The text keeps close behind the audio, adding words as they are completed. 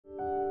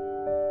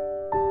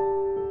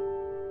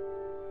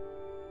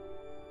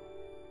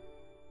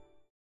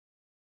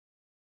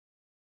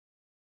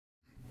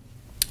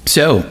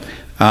So,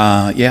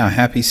 yeah,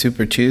 happy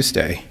Super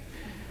Tuesday.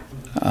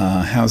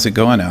 How's it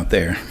going out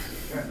there?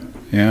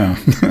 Yeah,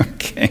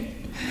 okay.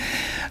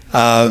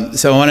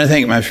 So I want to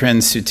thank my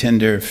friend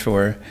Sutinder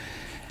for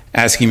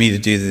asking me to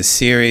do this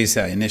series.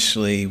 I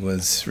initially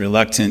was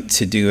reluctant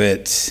to do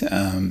it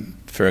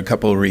for a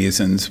couple of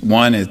reasons.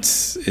 One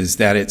is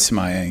that it's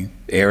my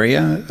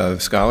area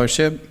of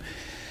scholarship,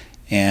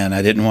 and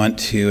I didn't want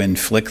to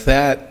inflict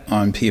that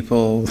on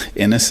people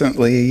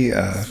innocently.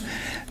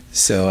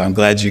 So I'm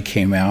glad you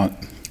came out.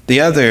 The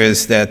other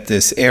is that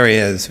this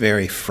area is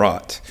very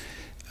fraught,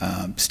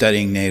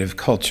 studying Native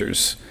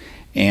cultures.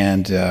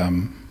 And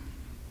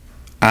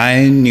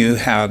I knew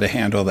how to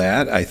handle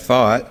that, I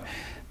thought,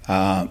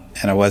 and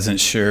I wasn't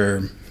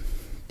sure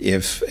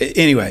if,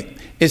 anyway,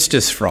 it's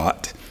just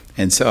fraught.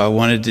 And so I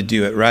wanted to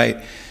do it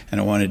right, and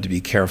I wanted to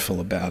be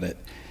careful about it.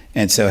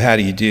 And so how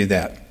do you do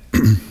that?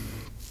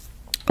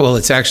 Well,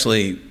 it's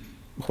actually,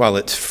 while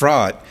it's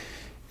fraught,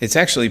 it's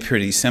actually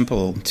pretty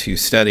simple to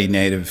study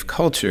Native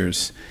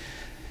cultures.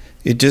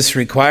 It just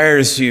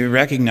requires you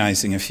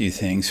recognizing a few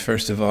things.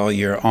 First of all,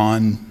 you're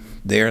on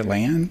their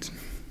land.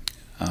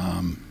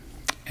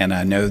 And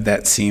I know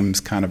that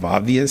seems kind of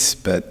obvious,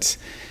 but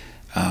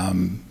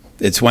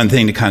it's one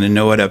thing to kind of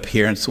know it up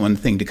here. It's one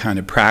thing to kind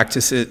of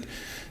practice it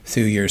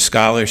through your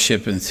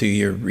scholarship and through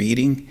your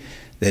reading,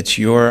 that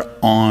you're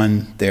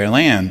on their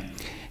land.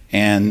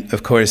 And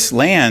of course,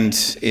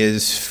 land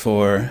is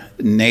for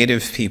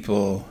Native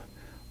people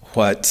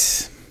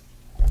what,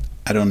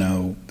 I don't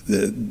know,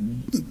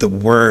 the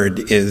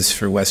word is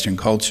for Western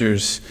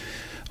cultures,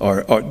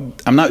 or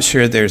I'm not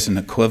sure there's an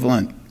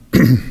equivalent,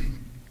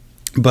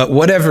 but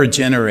whatever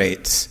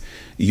generates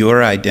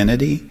your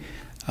identity,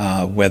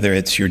 whether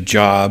it's your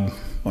job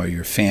or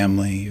your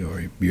family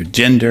or your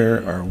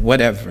gender or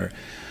whatever,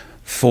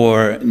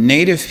 for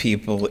Native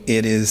people,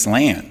 it is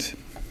land.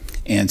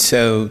 And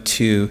so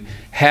to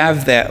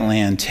have that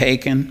land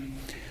taken,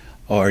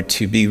 or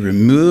to be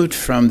removed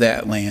from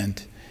that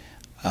land,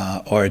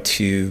 or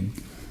to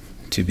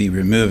be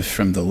removed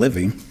from the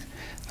living,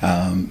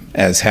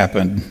 as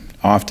happened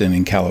often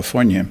in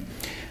California,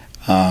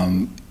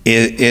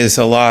 it is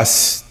a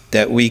loss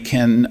that we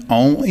can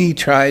only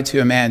try to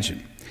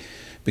imagine.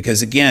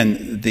 Because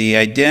again, the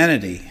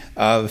identity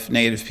of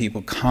Native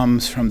people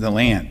comes from the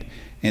land.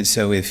 And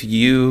so if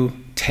you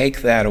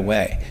take that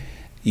away,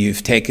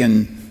 you've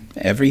taken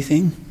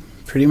everything,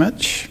 pretty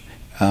much.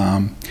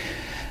 And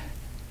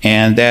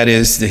that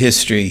is the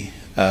history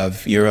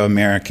of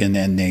Euro-American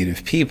and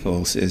Native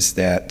peoples, is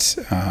that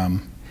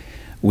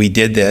we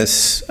did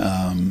this,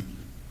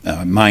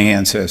 my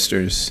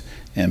ancestors,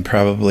 and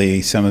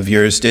probably some of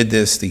yours did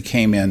this. They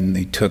came in and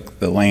they took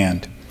the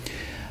land,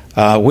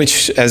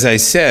 which, as I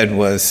said,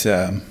 was,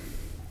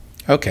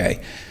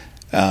 okay,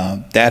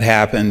 that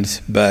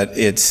happened, but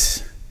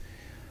it's,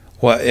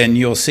 and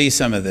you'll see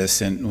some of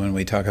this when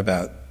we talk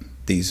about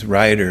these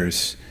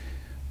writers.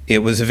 It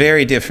was a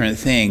very different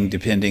thing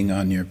depending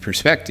on your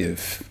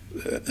perspective.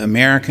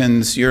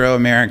 Americans,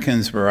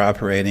 Euro-Americans, were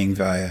operating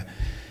via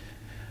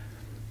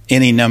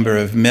any number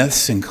of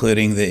myths,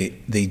 including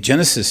the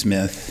Genesis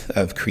myth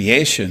of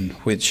creation,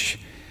 which,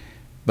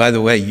 by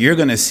the way, you're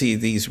going to see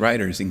these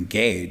writers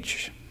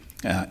engage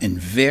in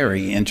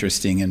very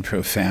interesting and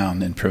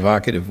profound and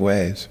provocative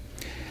ways.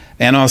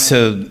 And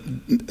also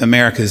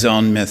America's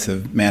own myth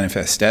of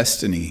manifest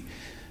destiny,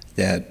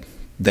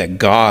 that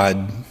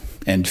God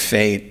and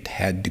fate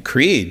had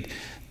decreed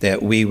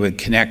that we would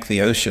connect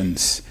the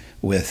oceans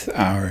with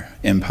our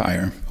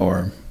empire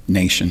or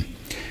nation.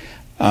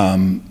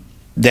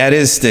 That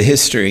is the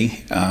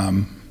history,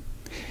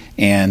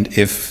 and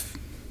if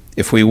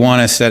we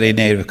want to study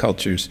Native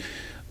cultures,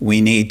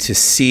 we need to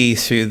see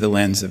through the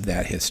lens of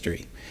that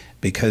history,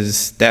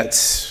 because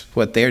that's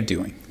what they're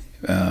doing,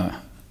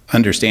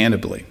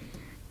 understandably.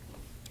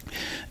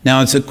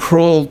 Now, it's a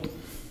cruel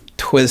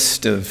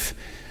twist of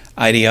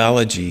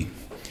ideology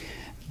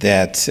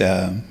that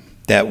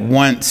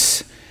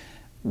once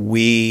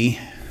we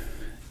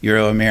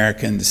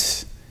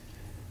Euro-Americans,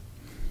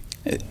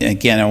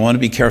 again, I want to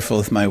be careful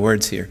with my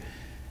words here,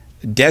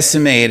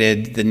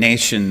 decimated the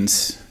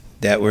nations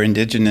that were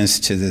indigenous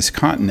to this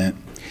continent,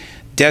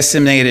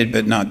 decimated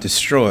but not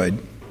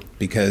destroyed,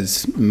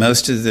 because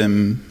most of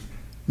them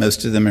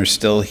are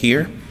still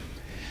here.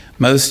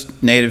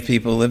 Most Native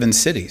people live in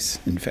cities,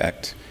 in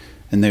fact,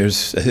 and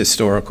there's a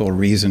historical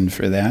reason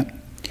for that.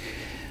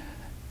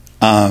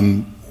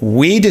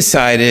 We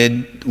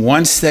decided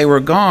once they were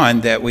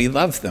gone that we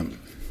loved them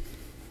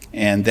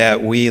and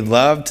that we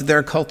loved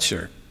their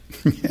culture.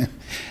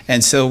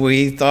 And so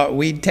we thought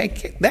we'd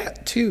take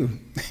that too.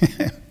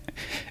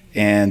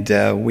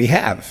 And we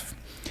have.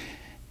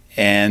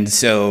 And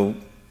so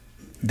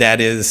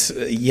that is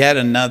yet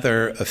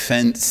another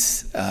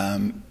offense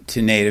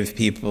to Native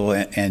people,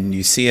 and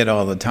you see it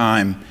all the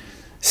time.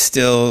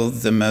 Still,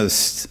 the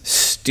most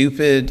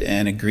stupid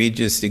and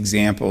egregious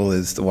example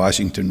is the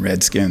Washington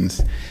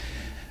Redskins,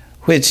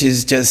 which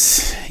is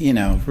just, you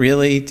know,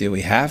 really, do we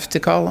have to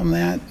call them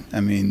that? I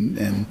mean,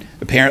 and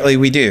apparently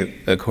we do,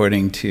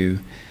 according to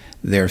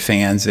their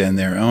fans and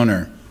their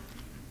owner.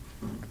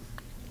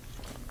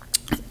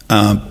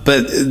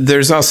 But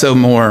there's also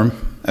more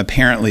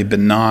apparently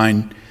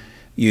benign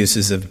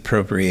uses of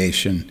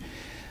appropriation.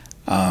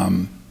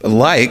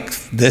 Like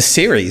this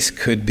series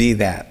could be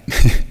that,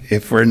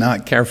 if we're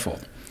not careful,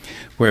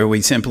 where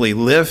we simply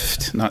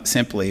lift, not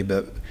simply,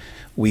 but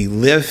we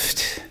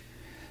lift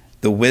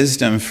the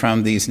wisdom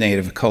from these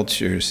native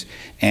cultures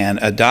and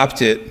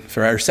adopt it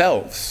for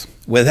ourselves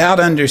without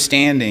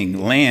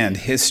understanding land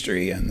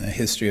history and the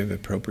history of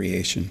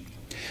appropriation.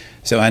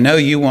 So I know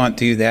you won't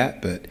do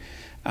that, but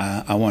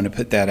I want to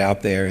put that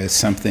out there as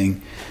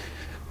something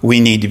we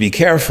need to be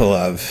careful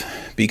of,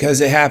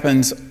 because it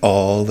happens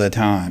all the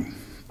time,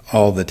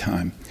 all the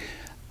time.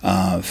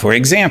 For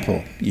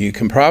example, you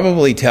can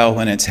probably tell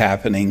when it's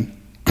happening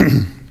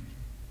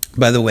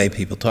by the way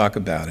people talk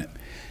about it.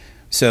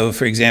 So,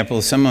 for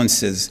example, someone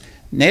says,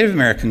 Native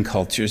American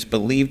cultures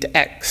believed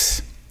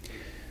X.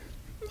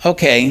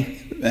 Okay,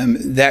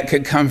 that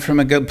could come from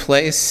a good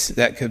place,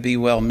 that could be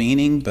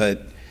well-meaning,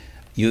 but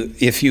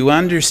if you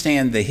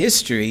understand the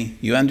history,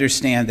 you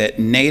understand that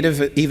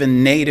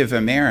even Native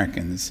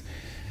Americans,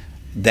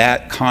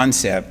 that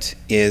concept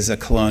is a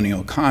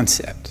colonial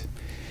concept,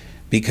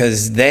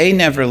 because they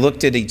never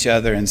looked at each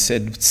other and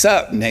said,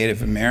 "Sup,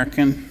 Native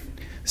American?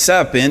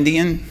 Sup,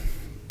 Indian?"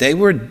 They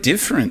were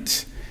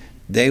different.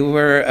 They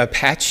were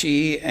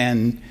Apache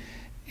and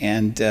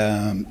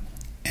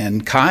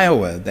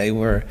Kiowa. They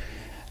were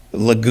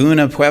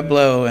Laguna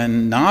Pueblo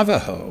and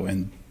Navajo,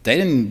 and they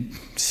didn't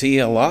see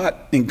a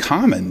lot in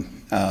common.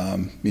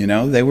 You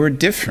know, they were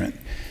different.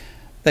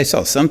 They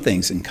saw some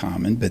things in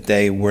common, but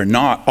they were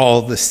not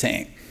all the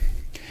same.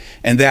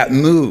 And that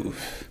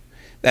move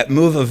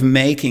of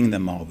making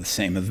them all the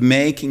same, of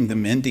making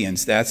them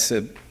Indians, that's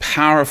a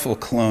powerful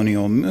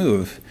colonial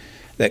move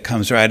that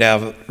comes right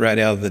out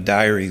of the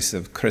diaries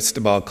of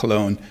Cristobal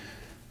Colon,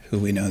 who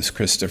we know as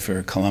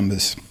Christopher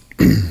Columbus,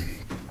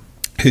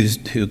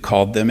 who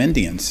called them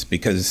Indians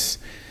because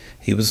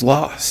he was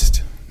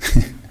lost.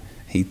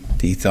 He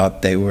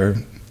thought they were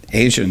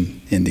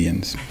Asian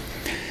Indians.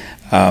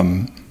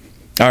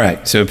 All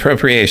right, so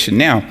appropriation.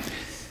 Now,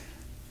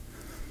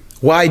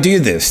 why do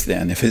this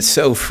then? If it's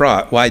so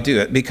fraught, why do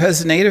it?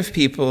 Because Native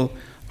people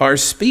are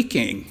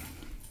speaking.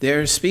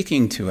 They're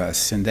speaking to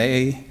us, and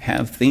they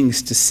have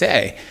things to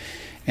say.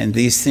 And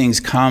these things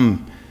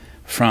come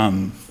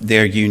from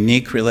their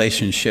unique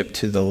relationship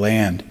to the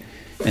land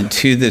and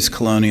to this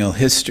colonial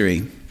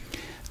history.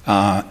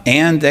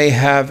 And they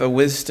have a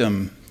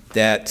wisdom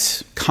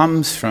that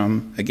comes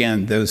from,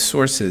 again, those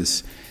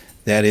sources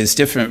that is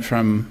different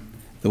from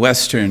the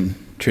Western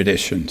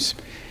traditions.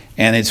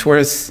 And it's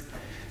worth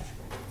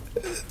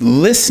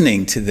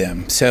listening to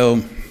them.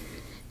 So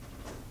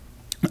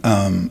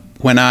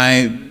when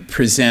I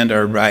present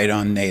or write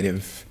on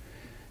Native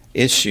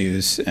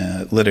issues,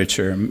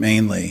 literature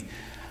mainly,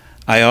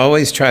 I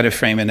always try to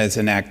frame it as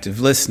an act of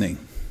listening,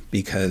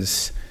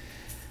 because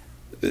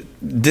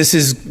this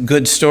is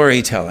good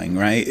storytelling,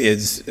 right?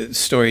 It's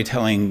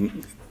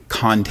storytelling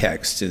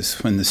context is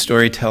when the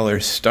storyteller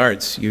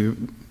starts,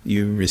 you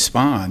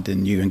respond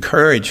and you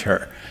encourage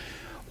her.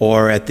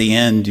 Or at the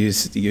end, you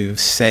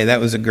say, that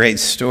was a great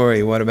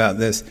story, what about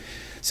this?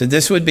 So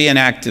this would be an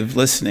act of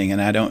listening, and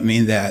I don't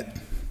mean that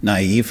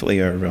naively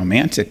or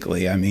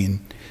romantically. I mean,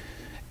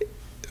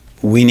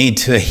 we need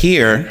to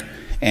hear,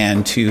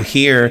 and to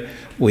hear,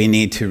 we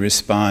need to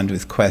respond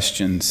with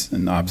questions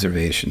and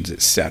observations,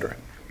 etc.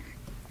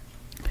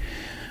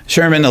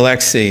 Sherman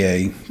Alexie,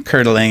 a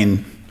Coeur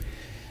d'Alene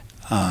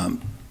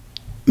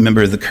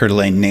member of the Coeur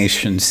d'Alene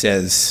Nation,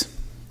 says,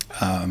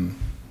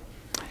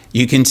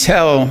 you can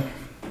tell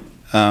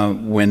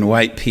when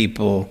white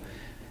people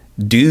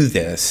do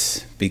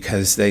this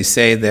because they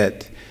say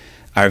that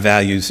our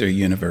values are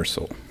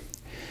universal.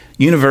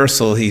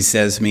 Universal, he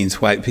says,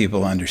 means white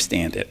people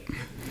understand it.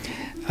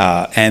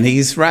 And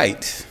he's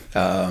right.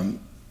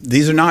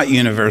 These are not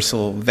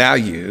universal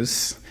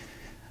values,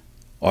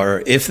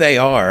 or if they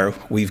are,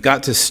 we've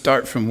got to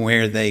start from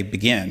where they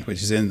begin,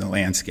 which is in the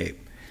landscape.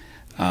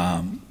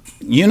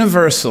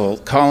 Universal,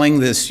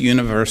 calling this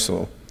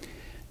universal,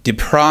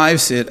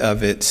 deprives it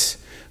of its,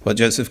 what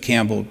Joseph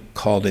Campbell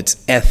called its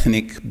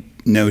ethnic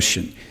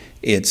notion,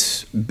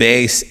 its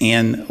base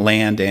in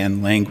land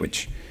and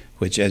language,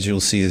 which, as you'll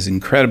see, is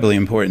incredibly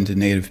important to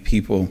Native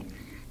people.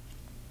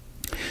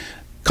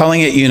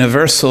 Calling it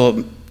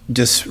universal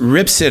just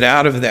rips it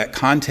out of that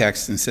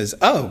context and says,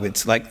 oh,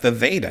 it's like the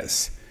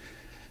Vedas.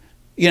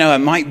 You know, it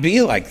might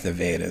be like the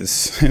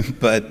Vedas,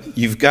 but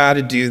you've got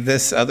to do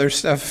this other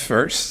stuff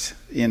first,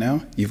 you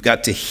know? You've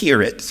got to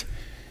hear it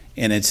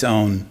in its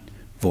own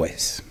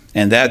voice.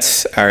 And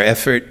that's our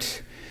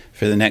effort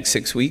for the next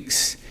 6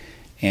 weeks,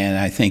 and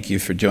I thank you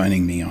for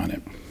joining me on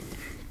it.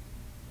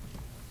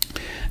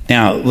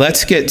 Now,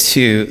 let's get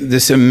to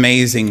this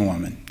amazing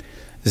woman,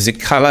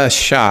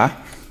 Zitkála-Šá,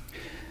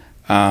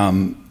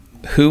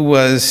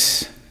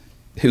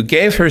 who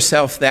gave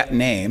herself that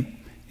name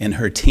in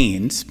her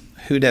teens.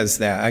 Who does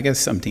that? I guess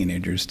some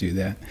teenagers do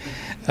that.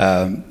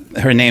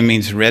 Her name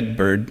means red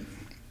bird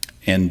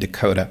in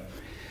Dakota.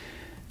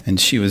 And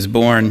she was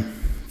born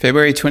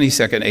February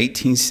 22nd,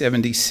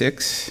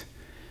 1876,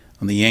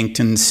 on the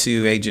Yankton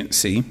Sioux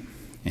Agency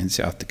in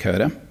South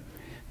Dakota.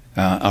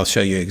 I'll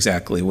show you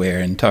exactly where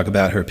and talk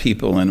about her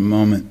people in a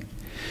moment.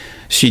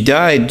 She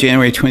died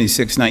January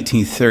 26,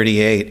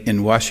 1938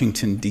 in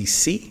Washington,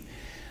 D.C.,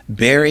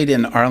 buried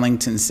in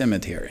Arlington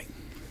Cemetery,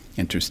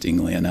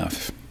 interestingly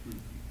enough.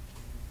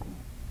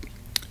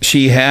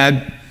 She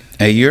had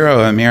a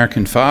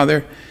Euro-American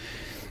father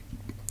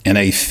and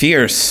a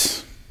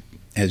fierce,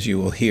 as you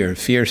will hear,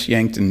 fierce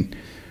Yankton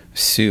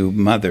Sioux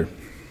mother.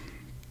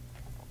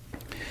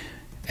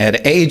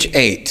 At age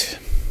 8,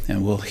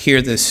 and we'll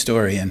hear this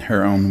story in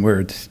her own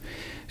words,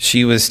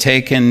 she was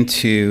taken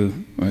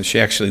to, well, she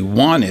actually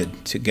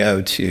wanted to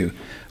go to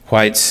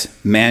White's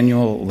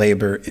Manual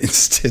Labor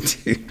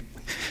Institute.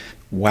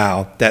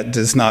 Wow, that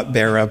does not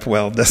bear up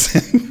well, does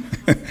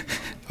it?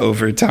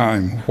 Over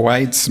time,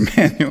 White's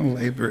Manual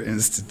Labor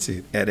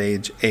Institute at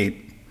age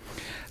 8.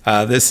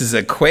 This is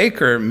a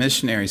Quaker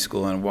missionary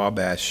school in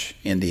Wabash,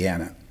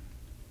 Indiana,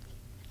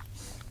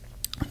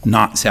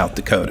 not South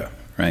Dakota,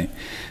 right?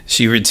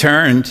 She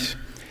returned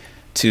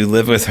to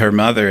live with her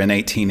mother in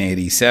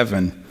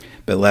 1887,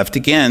 but left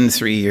again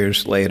 3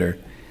 years later.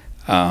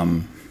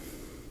 And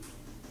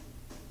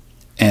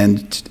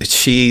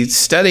she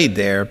studied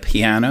there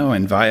piano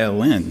and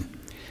violin,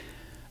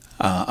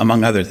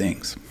 among other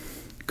things.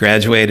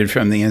 Graduated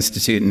from the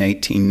Institute in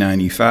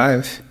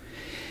 1895,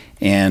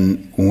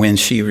 and when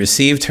she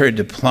received her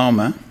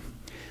diploma,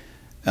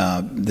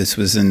 this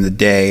was in the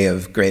day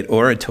of great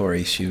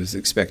oratory, she was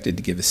expected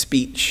to give a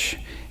speech,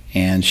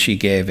 and she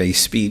gave a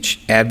speech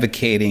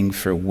advocating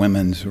for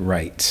women's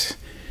rights.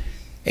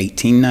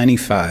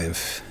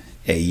 1895,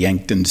 a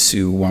Yankton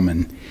Sioux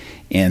woman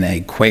in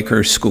a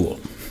Quaker school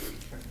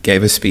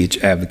gave a speech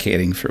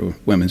advocating for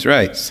women's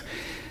rights.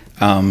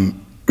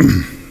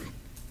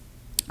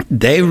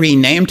 They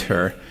renamed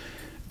her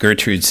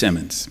Gertrude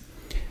Simmons.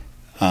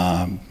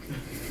 I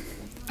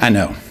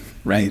know,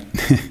 right?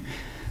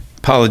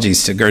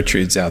 Apologies to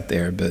Gertrudes out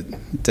there, but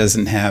it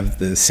doesn't have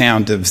the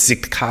sound of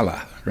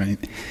Zitkála, right?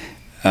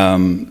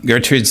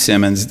 Gertrude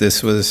Simmons,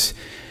 this was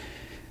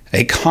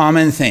a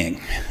common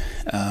thing.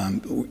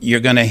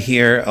 You're going to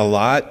hear a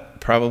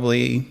lot,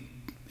 probably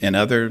in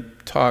other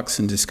talks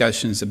and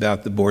discussions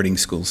about the boarding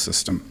school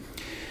system.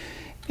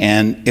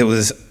 And it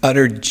was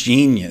utter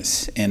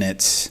genius in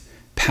its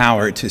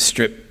power to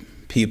strip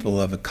people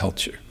of a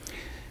culture.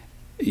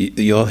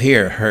 You'll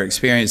hear her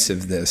experience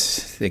of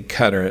this. They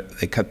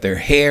cut their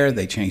hair,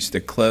 they changed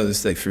their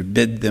clothes, they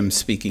forbid them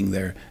speaking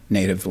their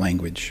native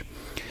language.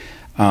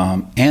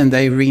 And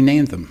they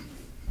renamed them.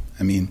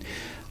 I mean,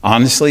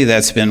 honestly,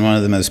 that's been one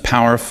of the most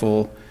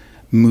powerful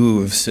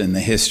moves in the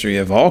history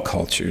of all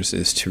cultures,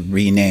 is to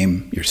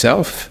rename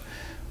yourself,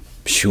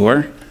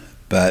 sure,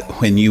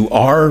 but when you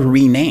are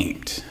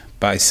renamed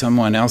by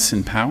someone else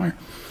in power,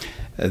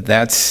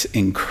 that's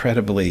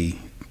incredibly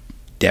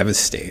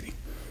devastating.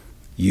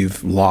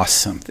 You've lost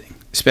something,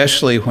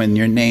 especially when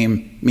your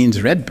name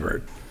means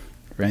redbird,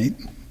 right?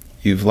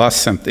 You've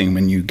lost something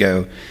when you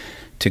go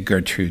to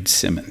Gertrude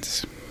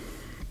Simmons.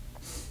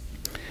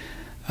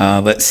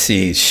 Let's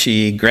see,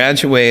 she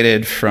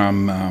graduated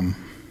from,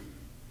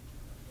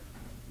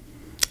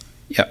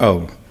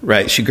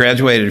 she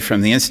graduated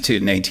from the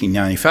Institute in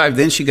 1895.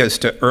 Then she goes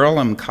to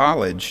Earlham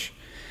College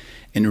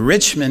in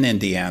Richmond,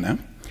 Indiana,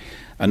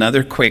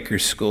 another Quaker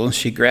school.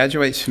 She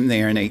graduates from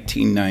there in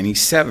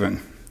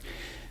 1897.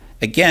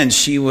 Again,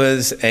 she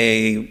was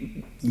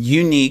a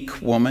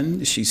unique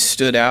woman. She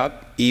stood out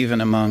even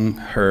among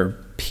her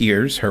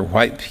peers, her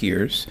white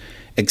peers,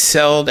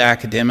 excelled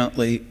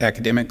academically,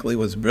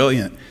 was a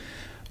brilliant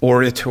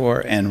orator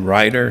and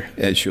writer,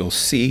 as you'll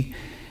see.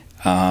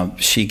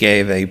 She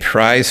gave a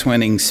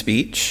prize-winning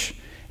speech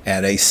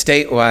at a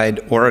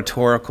statewide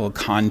oratorical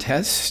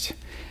contest.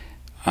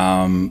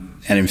 And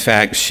in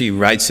fact, she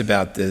writes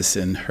about this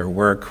in her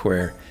work,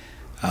 where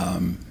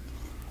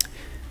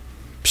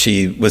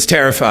she was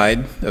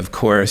terrified, of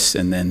course,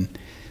 and then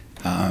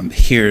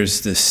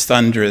hears this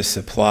thunderous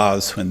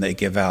applause when they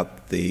give out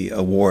the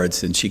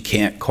awards, and she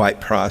can't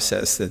quite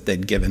process that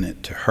they'd given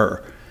it to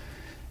her,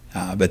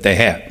 but they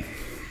had.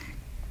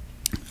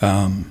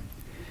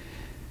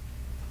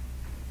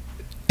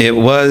 It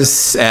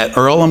was at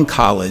Earlham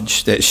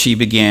College that she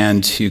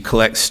began to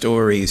collect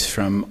stories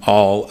from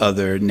all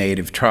other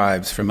native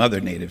tribes,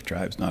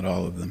 not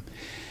all of them,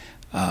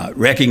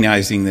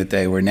 recognizing that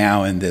they were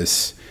now in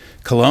this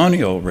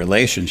colonial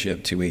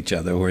relationship to each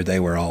other where they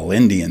were all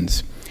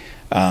Indians.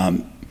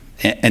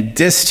 And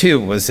this, too,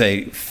 was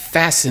a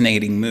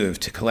fascinating move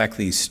to collect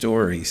these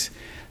stories.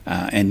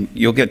 And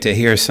you'll get to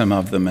hear some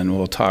of them, and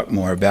we'll talk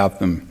more about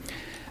them.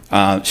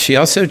 She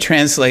also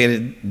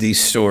translated these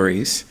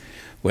stories,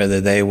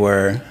 whether they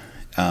were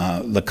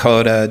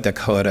Lakota,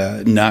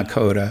 Dakota,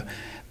 Nakota,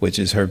 which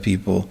is her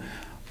people,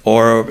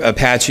 or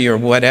Apache or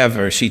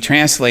whatever. She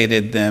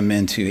translated them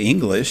into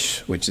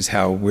English, which is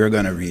how we're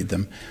going to read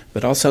them,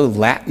 but also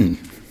Latin.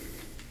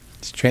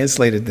 She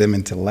translated them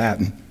into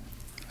Latin.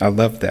 I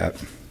love that.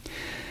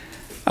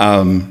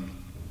 In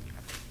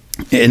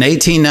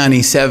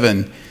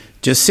 1897,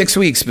 just 6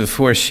 weeks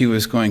before she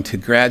was going to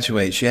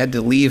graduate, she had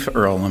to leave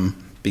Earlham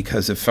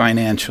because of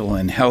financial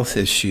and health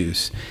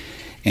issues.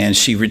 And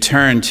she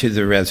returned to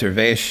the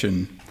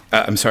reservation.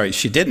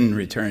 She didn't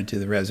return to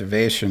the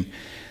reservation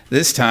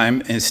this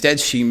time. Instead,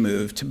 she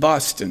moved to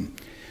Boston,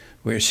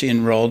 where she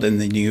enrolled in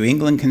the New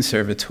England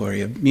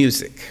Conservatory of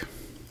Music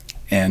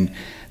and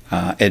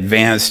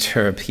advanced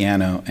her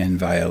piano and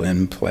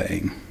violin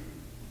playing.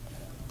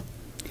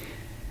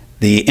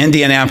 The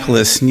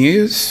Indianapolis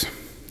News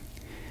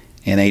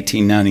in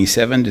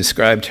 1897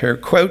 described her,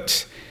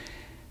 quote,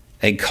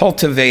 "a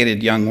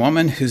cultivated young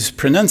woman whose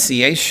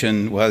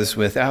pronunciation was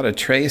without a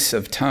trace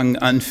of tongue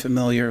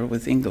unfamiliar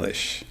with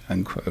English,"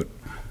 unquote.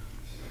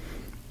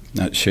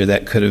 Not sure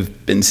that could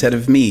have been said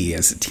of me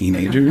as a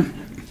teenager.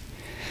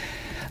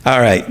 All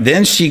right,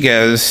 then she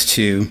goes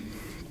to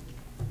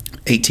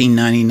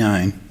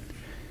 1899.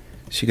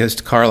 She goes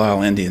to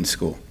Carlisle Indian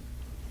School.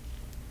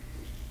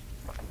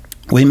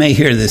 We may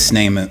hear this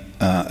name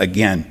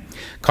again.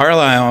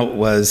 Carlisle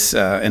was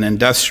an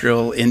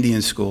industrial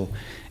Indian school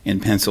in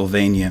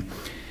Pennsylvania.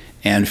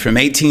 And from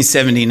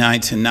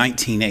 1879 to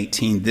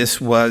 1918, this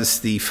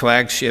was the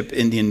flagship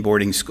Indian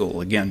boarding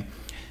school. Again,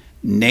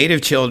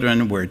 Native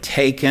children were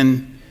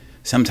taken,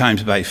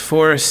 sometimes by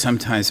force,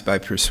 sometimes by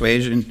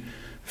persuasion,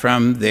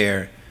 from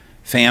their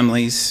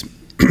families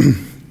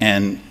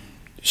and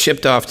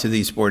shipped off to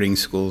these boarding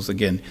schools.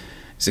 Again,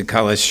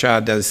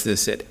 Zitkála-Šá does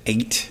this at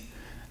 8.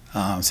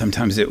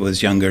 Sometimes it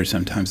was younger,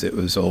 sometimes it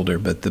was older.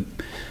 But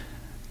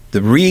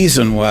the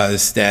reason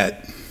was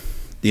that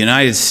the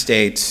United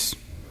States,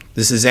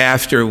 this is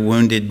after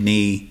Wounded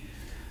Knee,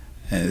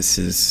 this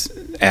is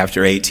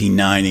after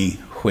 1890,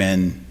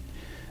 when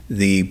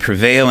the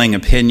prevailing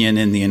opinion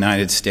in the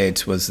United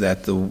States was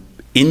that the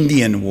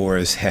Indian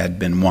Wars had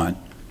been won.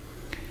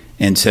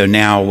 And so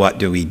now what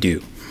do we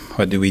do?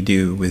 What do we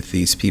do with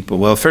these people?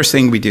 Well, first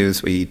thing we do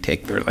is we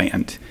take their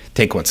land,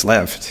 take what's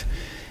left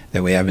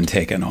that we haven't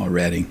taken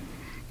already.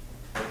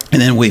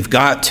 And then we've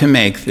got to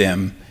make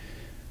them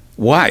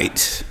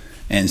white.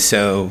 And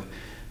so,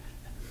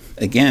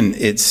 again,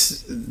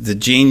 the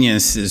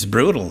genius is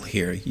brutal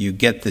here. You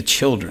get the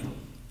children,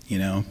 you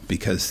know,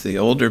 because the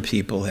older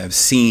people have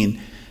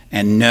seen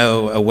and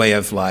know a way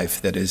of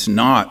life that is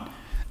not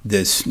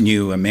this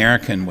new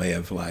American way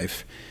of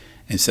life.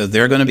 And so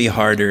they're going to be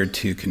harder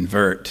to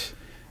convert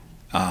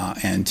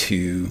and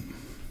to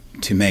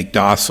make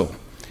docile.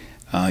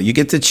 You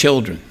get the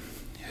children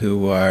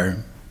who are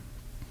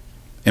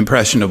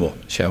impressionable,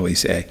 shall we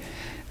say,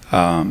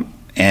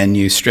 and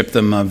you strip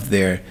them of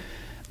their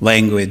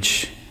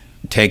language,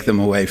 take them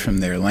away from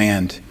their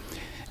land,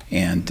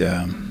 and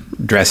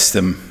dress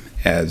them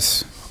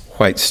as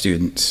white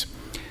students.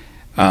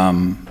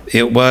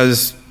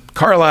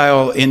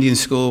 Carlisle Indian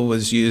School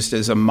was used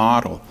as a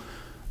model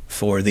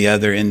for the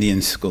other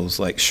Indian schools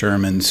like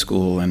Sherman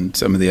School and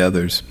some of the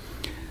others.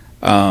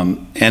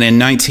 And in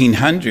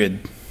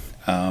 1900,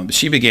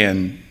 she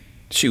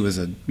was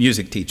a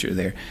music teacher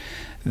there.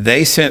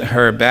 They sent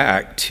her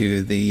back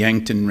to the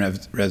Yankton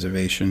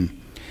Reservation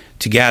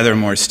to gather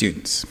more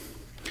students.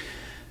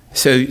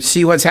 So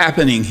see what's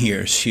happening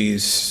here. She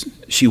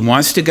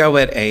wants to go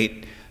at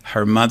 8.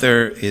 Her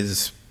mother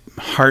is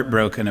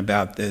heartbroken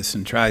about this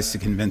and tries to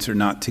convince her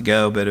not to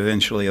go, but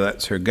eventually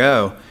lets her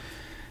go.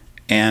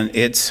 And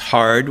it's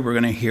hard. We're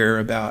going to hear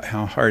about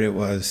how hard it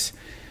was.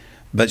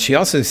 But she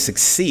also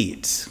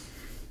succeeds.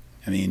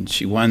 I mean,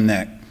 she won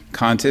that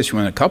contest. She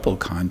won a couple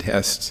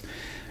contests.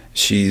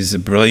 She's a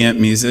brilliant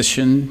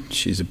musician.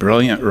 She's a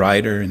brilliant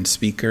writer and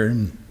speaker.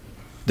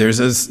 There's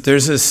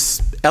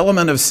this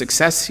element of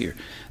success here.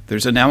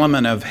 There's an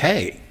element of,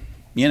 hey,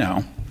 you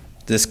know,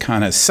 this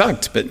kind of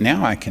sucked, but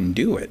now I can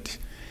do it.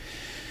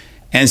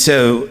 And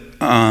so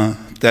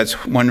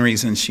that's one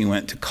reason she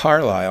went to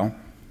Carlisle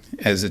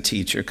as a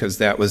teacher, because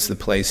that was the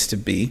place to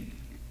be.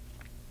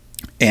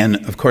 And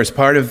of course,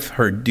 part of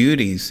her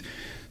duties,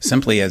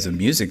 simply as a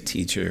music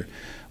teacher,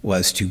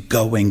 was to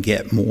go and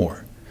get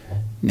more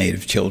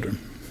Native children,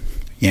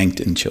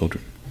 Yankton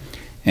children.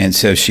 And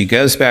so she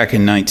goes back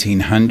in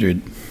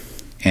 1900,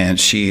 and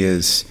she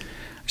is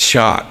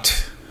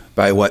shocked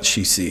by what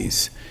she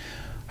sees.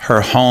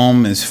 Her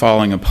home is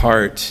falling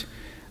apart.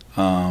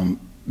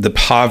 The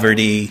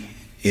poverty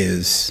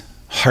is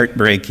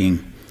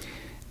heartbreaking.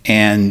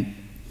 And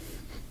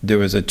there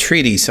was a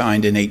treaty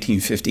signed in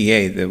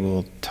 1858 that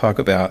we'll talk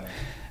about.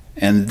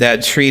 And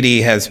that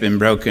treaty has been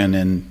broken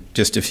in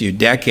just a few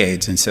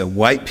decades. And so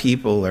white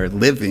people are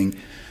living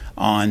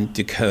on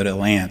Dakota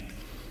land,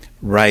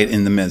 right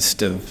in the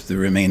midst of the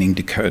remaining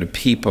Dakota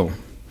people.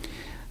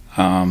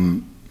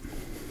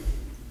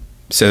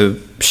 So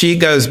she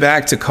goes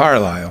back to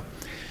Carlisle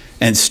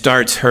and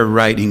starts her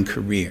writing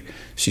career.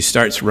 She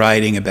starts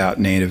writing about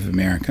Native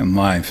American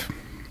life.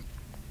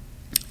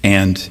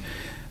 And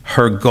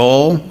her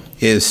goal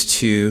is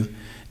to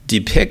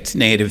depict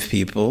Native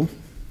people,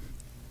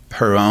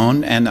 her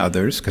own and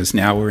others, because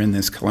now we're in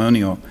this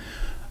colonial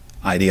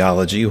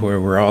ideology where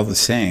we're all the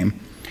same,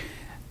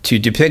 to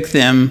depict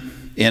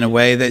them in a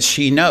way that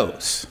she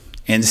knows,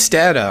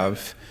 instead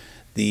of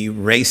the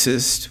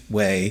racist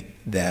way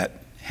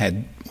that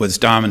was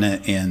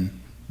dominant in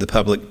the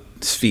public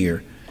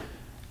sphere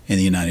in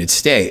the United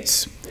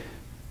States.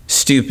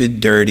 Stupid,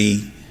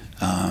 dirty,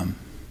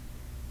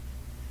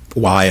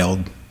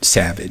 wild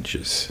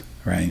savages,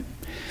 right?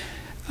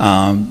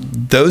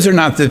 Those are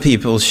not the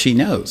people she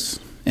knows.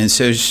 And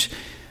so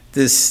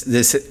this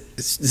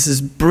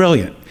is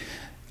brilliant.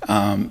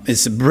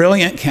 It's a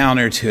brilliant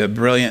counter to a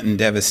brilliant and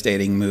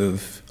devastating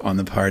move on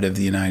the part of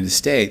the United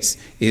States,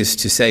 is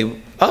to say,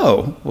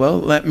 oh, well,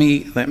 let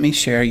me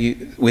share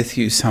with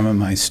you some of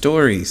my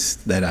stories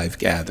that I've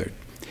gathered.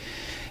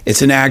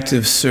 It's an act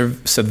of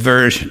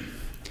subversion,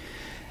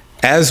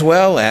 as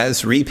well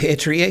as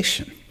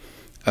repatriation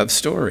of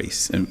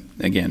stories. And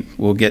again,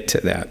 we'll get to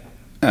that.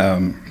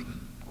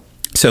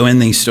 So in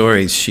these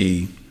stories,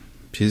 she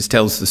just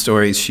tells the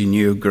stories she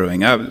knew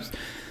growing up,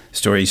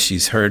 stories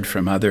she's heard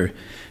from other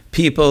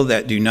people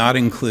that do not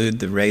include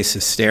the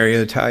racist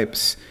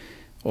stereotypes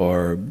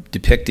or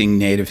depicting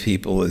Native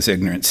people as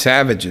ignorant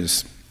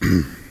savages.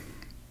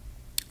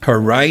 Her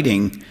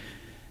writing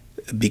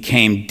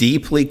became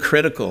deeply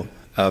critical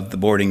of the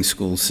boarding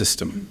school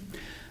system,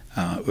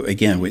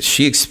 again, which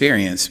she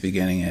experienced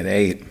beginning at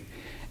 8.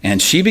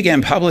 And she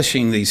began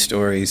publishing these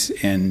stories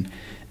in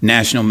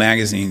national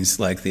magazines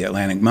like the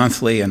Atlantic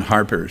Monthly and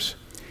Harper's.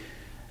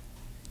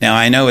 Now,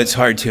 I know it's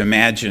hard to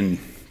imagine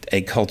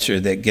a culture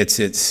that gets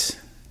its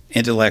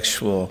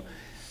intellectual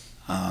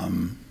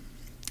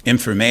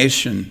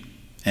information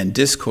and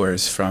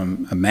discourse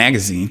from a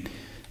magazine,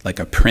 like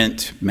a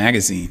print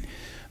magazine.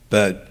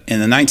 But in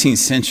the 19th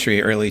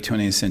century, early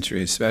 20th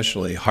century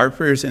especially,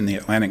 Harper's and the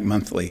Atlantic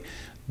Monthly,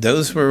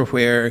 those were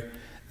where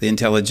the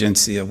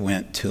intelligentsia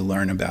went to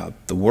learn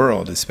about the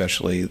world,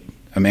 especially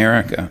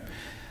America.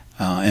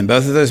 And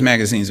both of those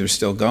magazines are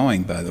still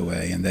going, by the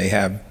way, and they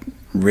have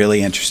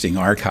really interesting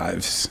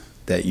archives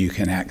that you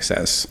can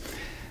access,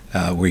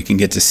 where you can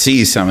get to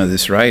see some of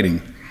this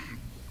writing.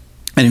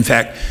 And in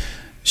fact,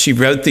 she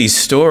wrote these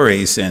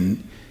stories,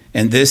 and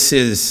this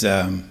is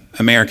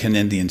American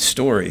Indian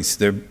Stories.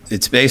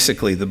 It's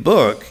basically, the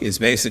book is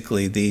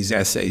basically these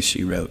essays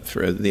she wrote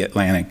for the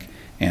Atlantic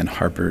and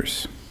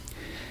Harper's.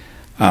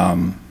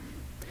 In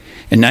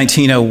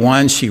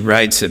 1901, she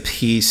writes a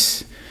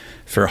piece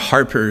for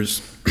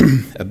Harper's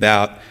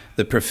about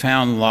the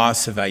profound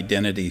loss of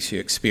identity she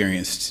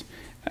experienced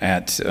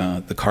at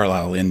the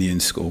Carlisle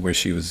Indian School, where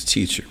she was a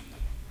teacher.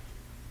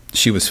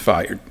 She was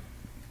fired.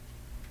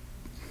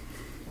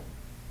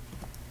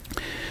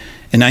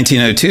 In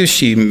 1902,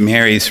 she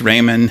marries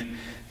Raymond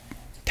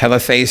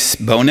Teleface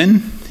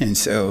Bonin, and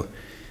so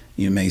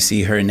you may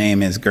see her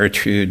name as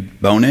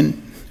Gertrude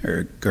Bonin,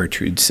 or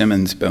Gertrude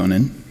Simmons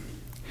Bonin.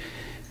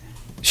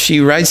 She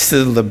writes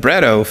the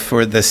libretto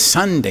for The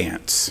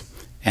Sundance,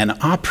 an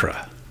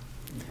opera,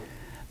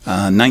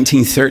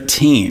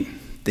 1913,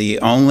 the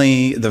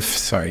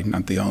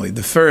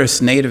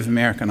first Native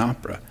American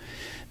opera.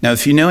 Now,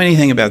 if you know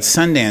anything about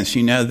Sundance,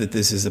 you know that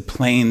this is a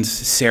Plains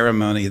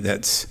ceremony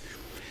that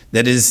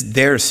is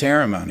their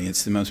ceremony.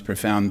 It's the most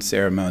profound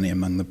ceremony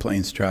among the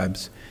Plains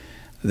tribes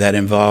that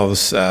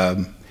involves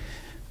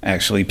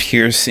actually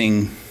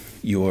piercing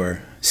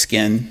your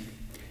skin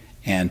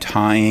and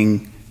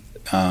tying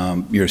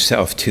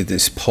yourself to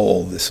this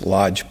pole, this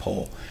lodge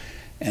pole,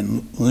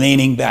 and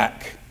leaning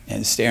back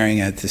and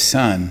staring at the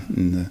sun.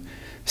 And the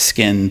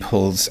skin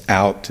pulls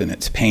out, and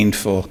it's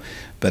painful,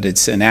 but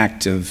it's an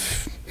act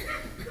of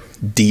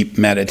deep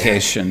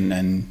meditation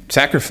and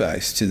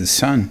sacrifice to the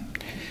sun.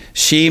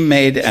 She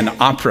made an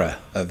opera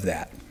of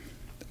that,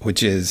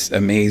 which is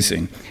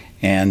amazing,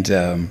 and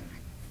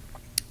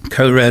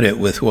co-wrote it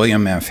with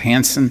William F.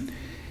 Hanson,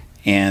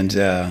 and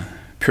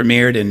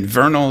premiered in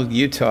Vernal,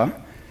 Utah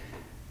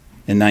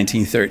in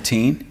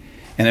 1913,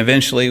 and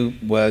eventually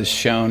was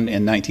shown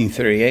in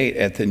 1938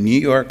 at the New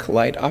York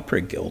Light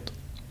Opera Guild.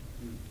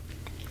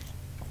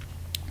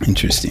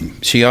 Interesting.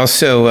 She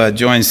also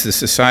joins the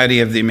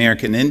Society of the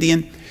American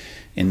Indian.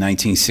 In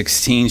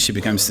 1916, she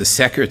becomes the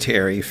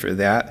secretary for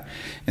that.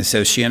 And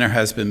so she and her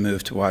husband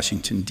moved to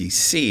Washington,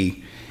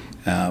 D.C.,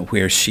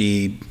 where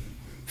she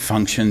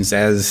functions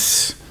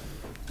as,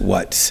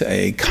 what,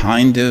 a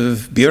kind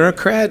of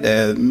bureaucrat?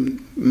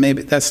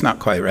 Maybe that's not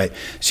quite right.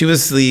 She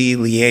was the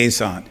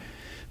liaison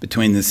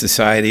between the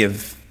Society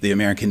of the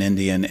American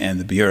Indian and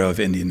the Bureau of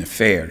Indian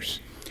Affairs.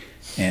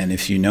 And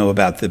if you know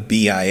about the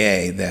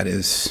BIA, that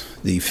is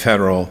the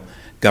federal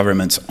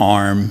government's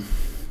arm,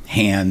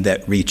 hand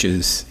that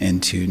reaches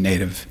into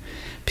Native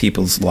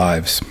people's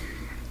lives.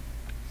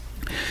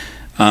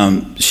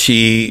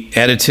 She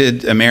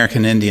edited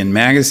American Indian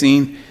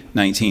Magazine,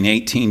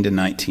 1918 to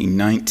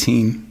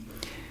 1919.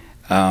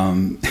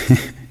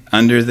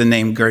 Under the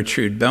name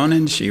Gertrude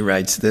Bonin, she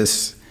writes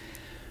this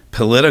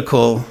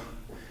political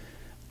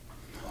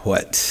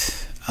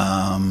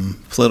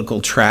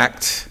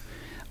tract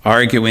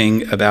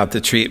arguing about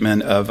the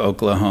treatment of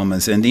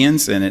Oklahoma's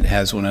Indians, and it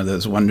has one of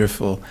those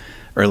wonderful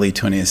early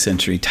 20th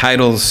century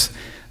titles,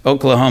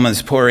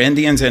 Oklahoma's Poor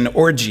Indians, an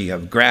orgy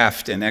of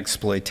graft and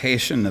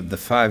exploitation of the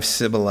 5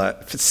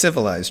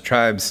 civilized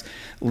tribes,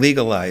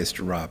 legalized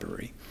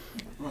robbery,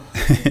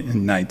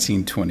 in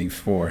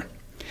 1924.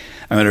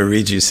 I'm going to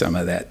read you some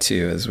of that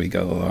too as we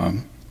go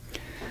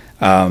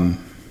along.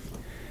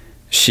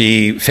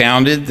 She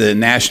founded the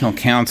National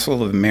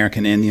Council of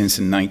American Indians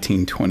in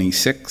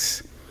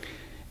 1926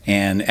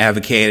 and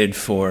advocated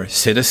for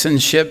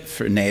citizenship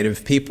for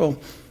Native people.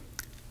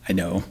 I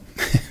know,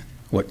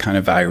 what kind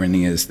of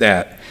irony is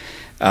that?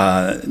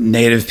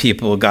 Native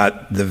people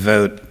got the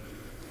vote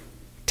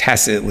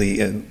tacitly,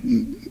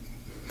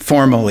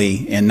 formally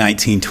in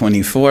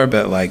 1924,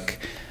 but like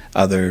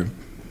other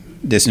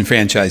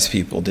disenfranchised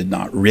people did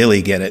not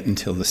really get it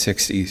until the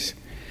 60s.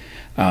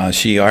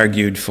 She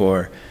argued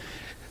for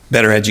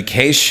better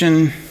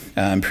education,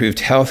 improved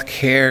health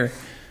care,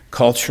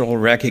 cultural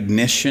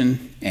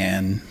recognition,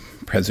 and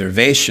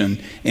preservation.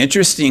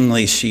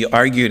 Interestingly, she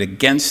argued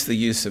against the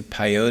use of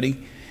peyote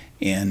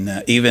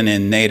even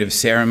in Native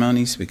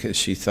ceremonies, because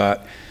she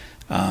thought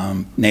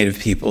Native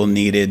people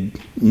needed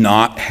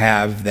not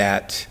have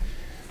that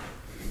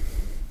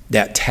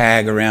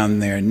tag around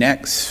their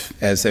necks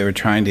as they were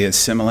trying to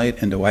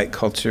assimilate into white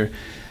culture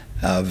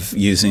of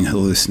using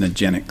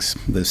hallucinogenics.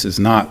 This is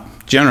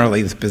not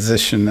generally the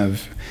position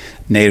of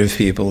Native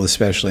people,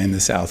 especially in the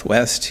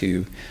Southwest,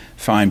 who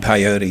find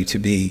peyote to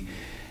be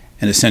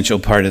an essential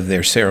part of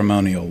their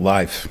ceremonial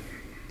life.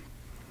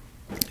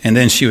 And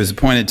then she was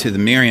appointed to the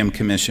Miriam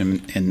Commission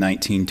in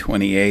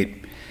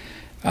 1928.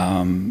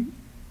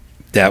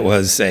 That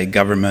was a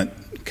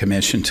government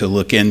commission to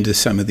look into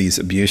some of these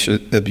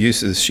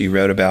abuses she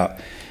wrote about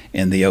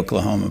in the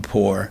Oklahoma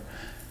Poor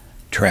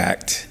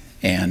tract,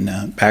 and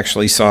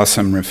actually saw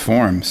some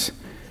reforms.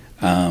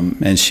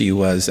 And she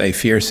was a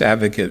fierce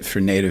advocate for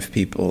Native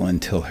people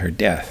until her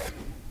death.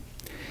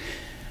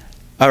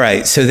 All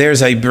right, so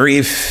there's a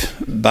brief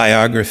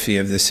biography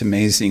of this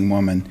amazing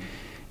woman,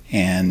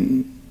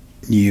 and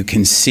you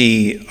can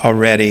see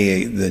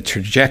already the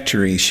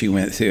trajectory she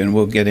went through, and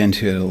we'll get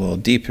into it a little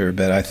deeper,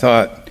 but I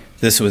thought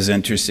this was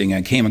interesting.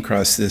 I came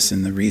across this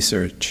in the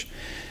research.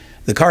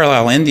 The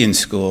Carlisle Indian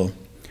School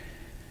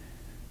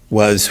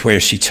was where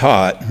she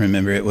taught.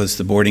 Remember, it was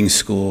the boarding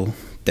school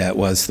that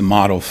was the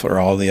model for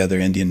all the other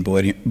Indian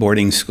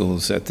boarding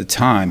schools at the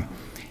time,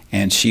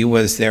 and she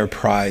was their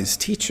prize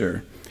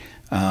teacher,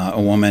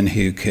 a woman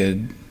who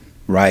could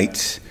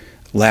write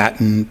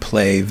Latin,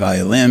 play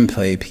violin,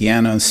 play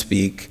piano,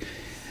 speak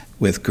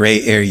with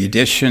great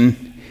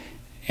erudition.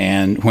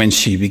 And when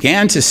she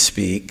began to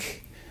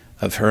speak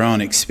of her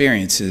own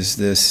experiences,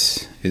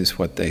 this is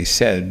what they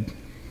said.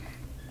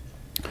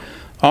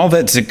 All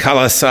that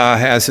Zitkála-Šá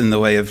has in the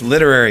way of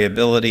literary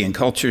ability and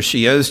culture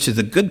she owes to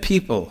the good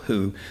people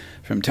who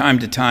from time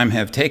to time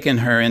have taken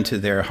her into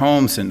their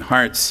homes and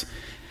hearts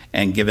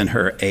and given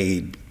her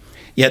aid.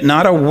 Yet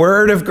not a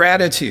word of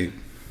gratitude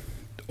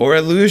or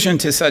allusion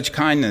to such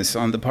kindness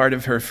on the part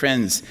of her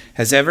friends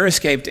has ever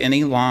escaped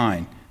any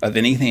line of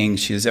anything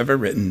she has ever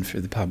written for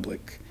the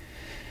public.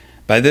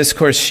 By this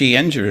course, she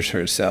injures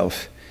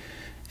herself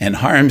and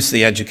harms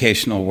the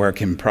educational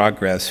work in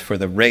progress for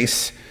the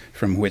race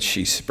from which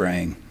she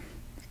sprang.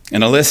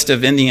 In a list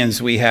of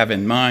Indians we have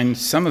in mind,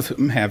 some of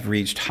whom have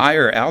reached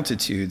higher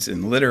altitudes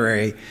in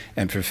literary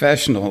and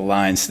professional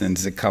lines than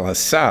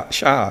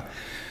Zitkála-Šá,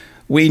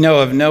 we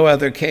know of no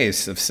other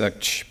case of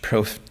such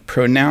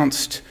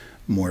pronounced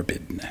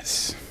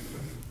morbidness,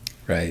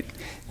 right?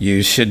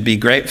 You should be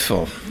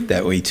grateful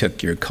that we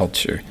took your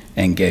culture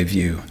and gave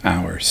you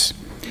ours.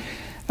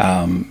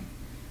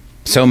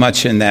 So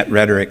much in that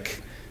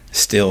rhetoric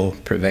still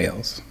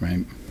prevails,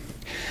 right?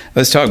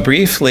 Let's talk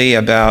briefly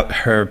about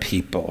her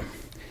people.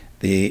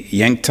 The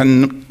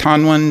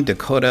Yanktonwan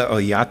Dakota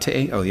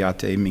Oyate.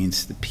 Oyate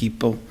means the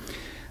people.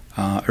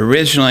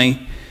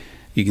 Originally,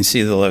 you can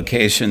see the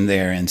location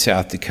there in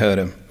South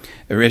Dakota.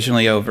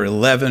 Originally over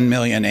 11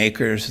 million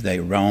acres, they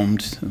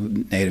roamed.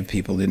 Native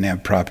people didn't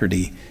have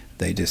property.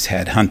 They just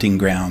had hunting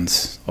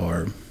grounds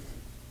or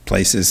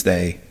places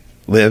they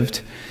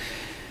lived.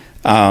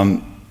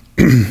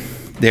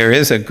 There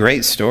is a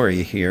great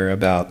story here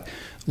about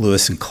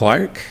Lewis and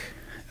Clark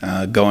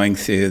going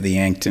through the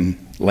Yankton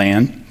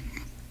land.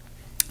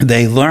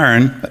 They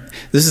learn,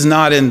 this is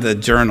not in the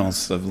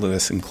journals of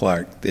Lewis and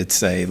Clark,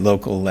 it's a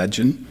local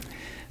legend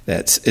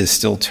that is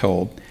still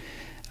told.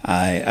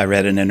 I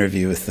read an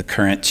interview with the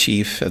current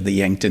chief of the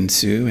Yankton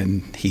Sioux,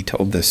 and he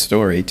told this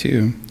story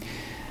too.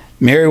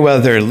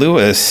 Meriwether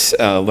Lewis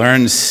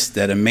learns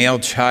that a male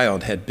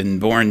child had been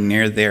born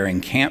near their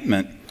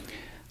encampment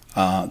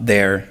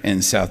there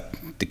in South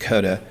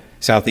Dakota,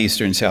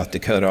 southeastern South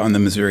Dakota on the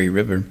Missouri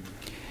River.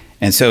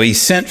 And so he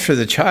sent for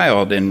the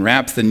child and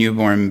wrapped the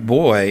newborn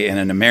boy in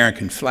an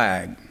American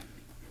flag.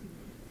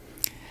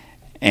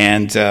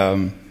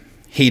 And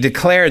he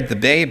declared the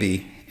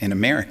baby an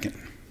American.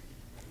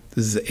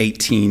 This is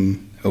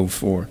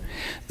 1804.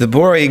 The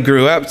boy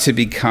grew up to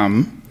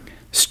become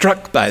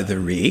Struck by the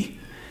Ree,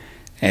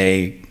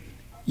 a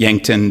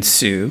Yankton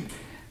Sioux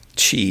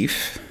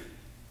chief,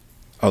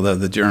 although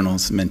the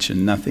journals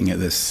mention nothing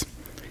of this.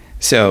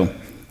 So,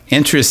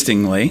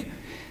 interestingly,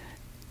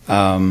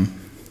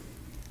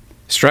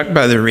 Struck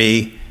by the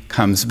Ree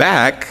comes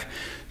back.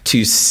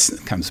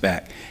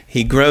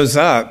 He grows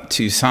up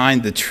to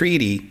sign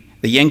the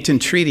Yankton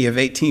Treaty of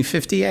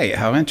 1858.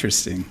 How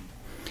interesting.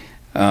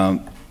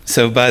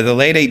 So by the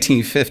late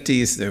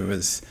 1850s, there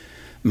was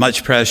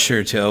much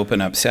pressure to open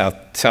up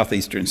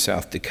southeastern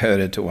South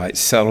Dakota to white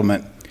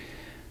settlement.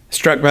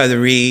 Struck by the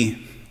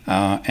Ree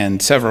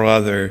and several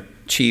other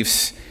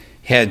chiefs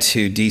head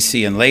to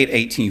D.C. in late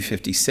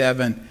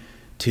 1857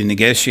 to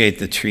negotiate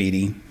the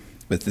treaty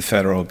with the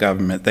federal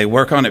government. They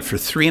work on it for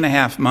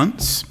 3.5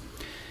 months,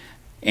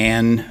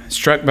 and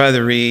Struck by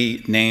the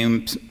Ree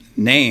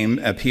name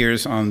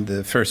appears on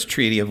the first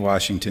Treaty of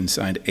Washington,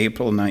 signed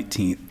April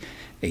 19th,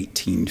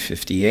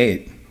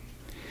 1858.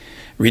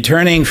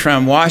 Returning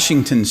from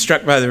Washington,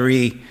 Struck by the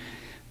Ree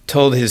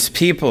told his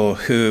people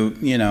who,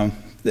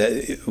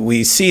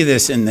 we see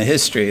this in the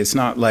history. It's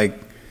not like,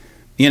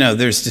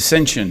 there's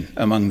dissension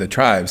among the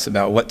tribes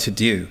about what to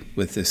do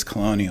with this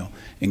colonial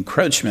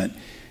encroachment.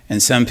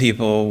 And some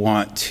people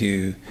want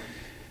to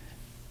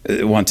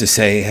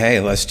say, hey,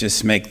 let's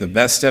just make the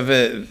best of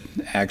it.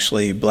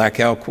 Actually,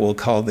 Black Elk will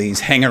call these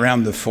hang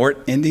around the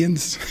fort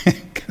Indians,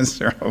 because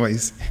they're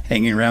always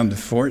hanging around the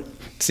fort,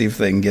 see if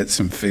they can get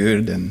some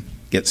food and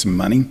get some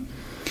money.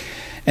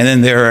 And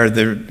then there are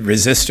the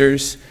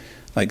resistors,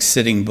 like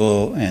Sitting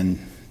Bull and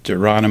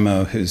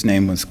Geronimo, whose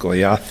name was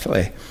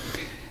Goyathle.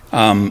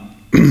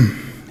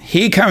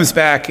 He comes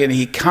back and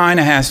he kind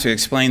of has to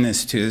explain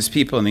this to his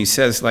people, and he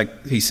says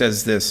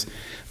this: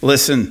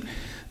 listen,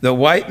 the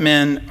white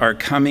men are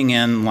coming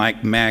in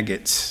like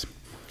maggots.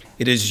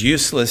 It is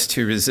useless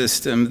to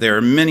resist them. There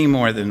are many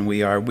more than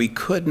we are. We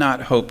could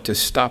not hope to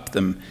stop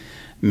them.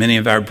 Many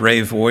of our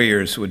brave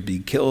warriors would be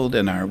killed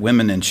and our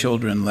women and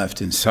children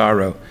left in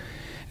sorrow.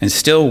 And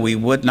still we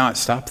would not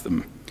stop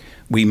them.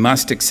 We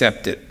must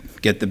accept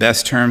it, get the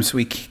best terms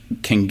we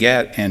can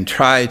get, and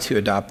try to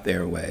adopt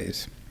their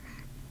ways.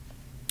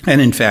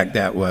 And in fact,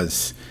 that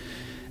was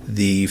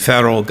the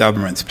federal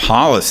government's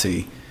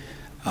policy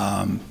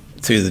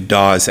through the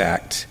Dawes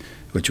Act,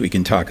 which we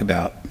can talk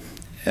about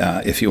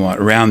if you want,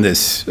 around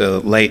this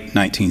late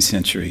 19th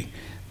century,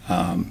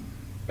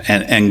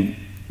 and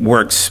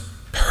works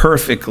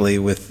perfectly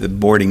with the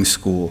boarding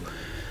school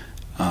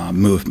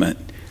movement,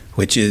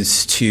 which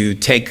is to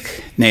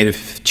take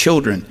Native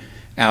children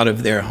out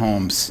of their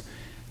homes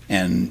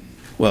and,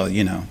 well,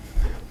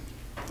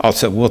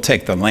 also we'll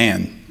take the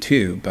land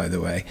too, by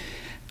the way,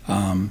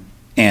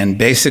 and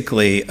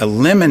basically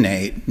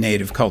eliminate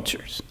Native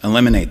cultures,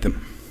 eliminate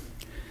them.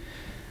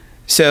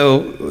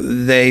 So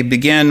they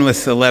begin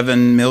with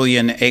 11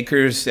 million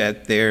acres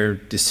at their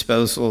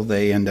disposal.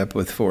 They end up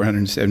with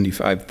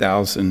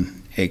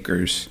 475,000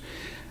 acres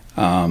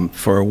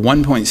for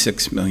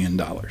 $1.6 million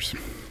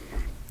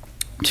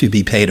to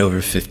be paid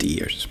over 50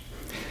 years.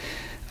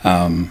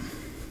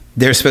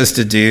 They're supposed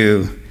to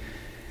do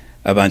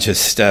a bunch of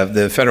stuff.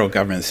 The federal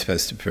government is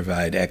supposed to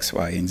provide X,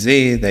 Y, and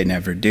Z. They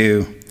never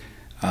do.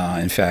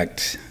 In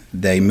fact,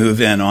 they move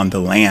in on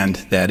the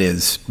land that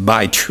is,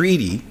 by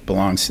treaty,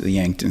 belongs to the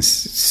Yankton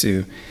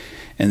Sioux.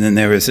 And then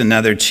there was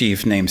another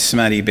chief named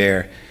Smutty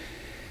Bear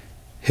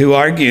who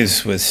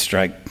argues with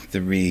Strike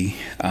the Ree.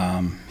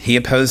 He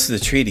opposed the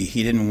treaty.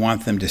 He didn't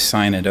want them to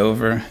sign it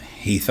over.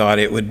 He thought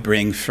it would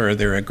bring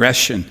further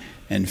aggression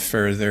and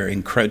further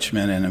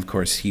encroachment, and of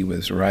course he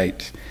was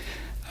right.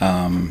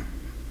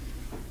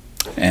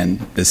 And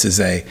this is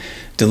a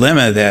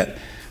dilemma that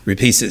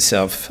repeats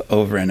itself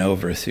over and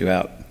over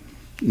throughout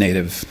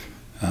Native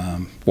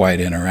white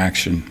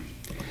interaction.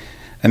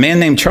 A man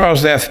named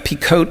Charles F.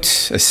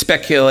 Picotte, a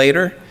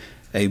speculator,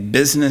 a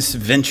business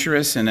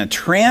venturist, and a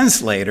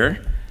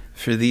translator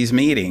for these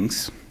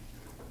meetings,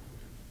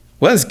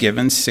 was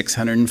given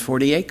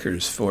 640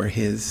 acres for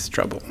his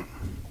trouble.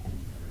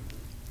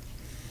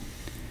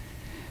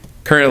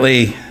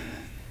 Currently,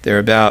 there are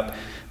about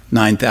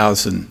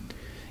 9,000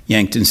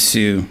 Yankton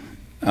Sioux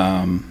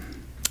and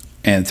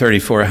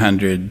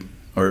 3,400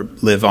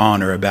 live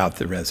on or about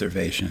the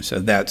reservation. So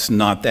that's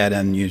not that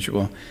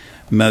unusual.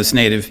 Most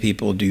Native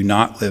people do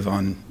not live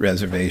on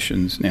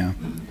reservations now.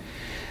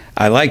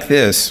 I like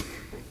this.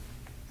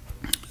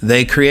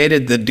 They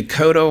created the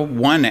Dakota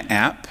One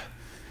app,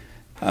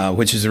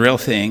 which is a real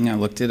thing. I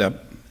looked it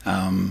up,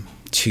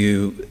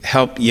 to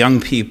help young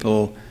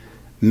people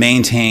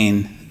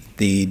maintain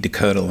the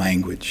Dakota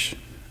language.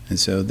 And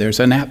so there's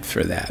an app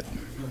for that.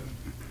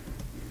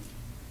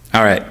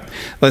 All right,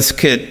 let's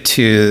get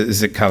to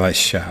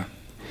Zitkála-Šá.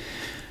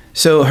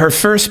 So her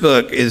first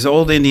book is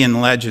Old Indian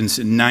Legends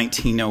in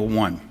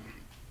 1901.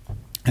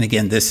 And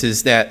again, this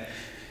is that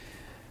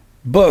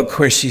book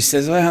where she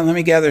says, well, let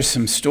me gather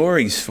some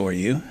stories for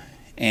you.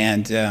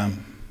 And,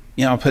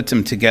 I'll put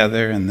them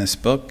together in this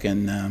book,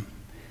 and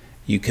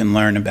you can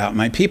learn about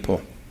my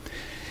people.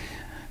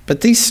 But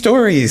these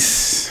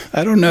stories,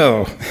 I don't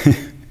know.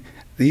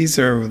 These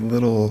are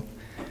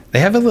they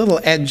have a little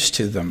edge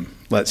to them,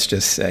 let's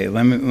just say.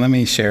 Let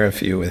me share a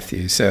few with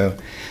you. So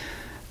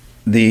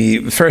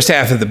the first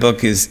half of the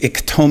book is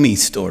Iktomi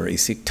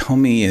stories.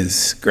 Iktomi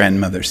is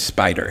Grandmother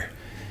Spider,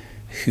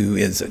 who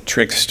is a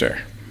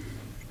trickster.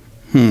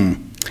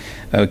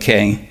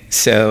 Okay,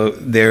 so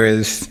there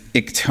is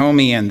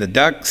Iktomi and the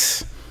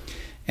Ducks.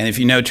 And if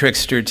you know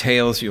Trickster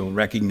Tales, you'll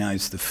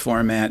recognize the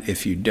format.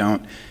 If you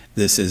don't,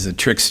 this is a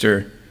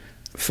trickster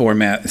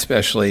format,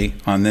 especially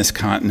on this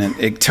continent.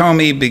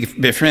 Iktomi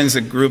befriends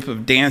a group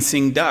of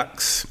dancing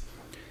ducks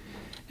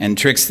and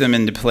tricks them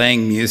into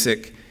playing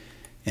music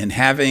and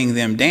having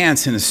them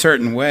dance in a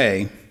certain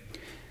way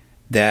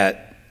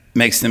that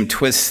makes them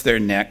twist their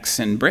necks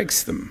and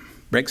breaks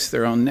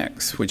their own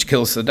necks, which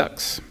kills the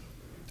ducks.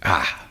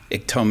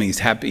 Iktomi's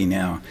happy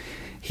now.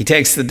 He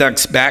takes the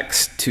ducks back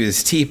to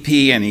his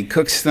teepee and he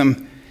cooks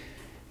them,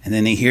 and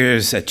then he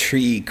hears a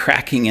tree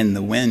cracking in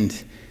the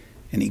wind,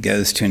 and he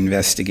goes to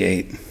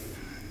investigate.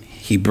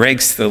 He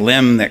breaks the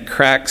limb that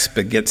cracks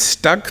but gets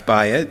stuck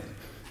by it.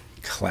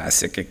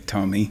 Classic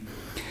Iktomi.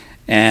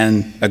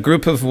 And a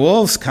group of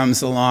wolves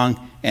comes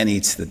along and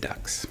eats the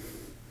ducks.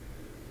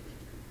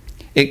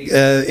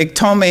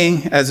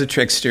 Iktomi, as a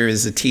trickster,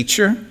 is a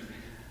teacher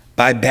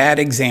by bad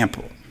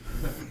example.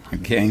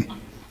 Okay?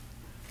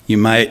 You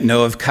might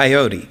know of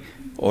Coyote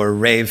or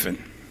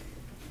Raven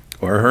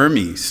or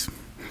Hermes.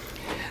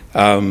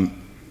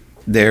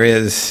 There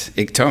is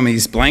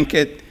Iktomi's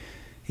blanket.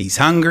 He's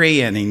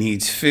hungry and he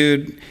needs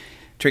food.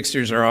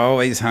 Tricksters are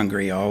always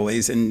hungry,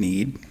 always in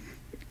need.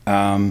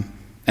 And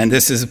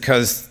this is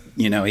because,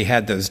 you know, he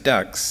had those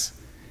ducks,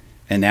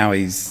 and now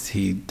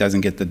he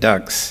doesn't get the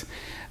ducks.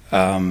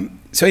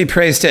 So he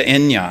prays to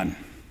Inyan,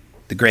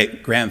 the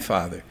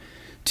great-grandfather,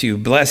 to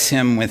bless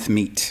him with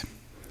meat.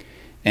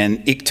 And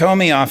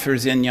Iktomi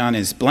offers Inyan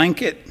his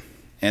blanket,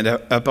 and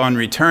upon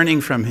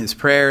returning from his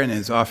prayer and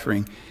his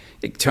offering,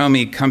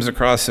 Iktomi comes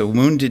across a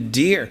wounded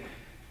deer.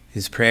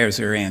 His prayers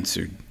are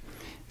answered.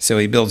 So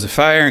he builds a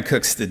fire and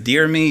cooks the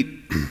deer meat.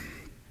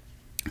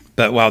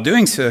 But while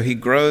doing so, he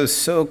grows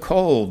so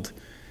cold,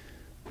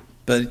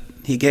 but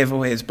he gave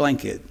away his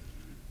blanket,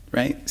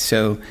 right?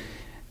 So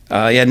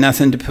he had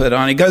nothing to put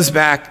on. He goes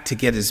back to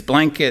get his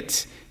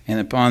blanket, and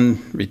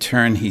upon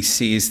return, he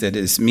sees that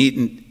his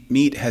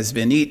meat has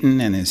been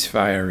eaten and his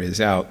fire is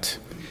out.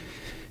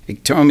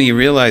 Iktomi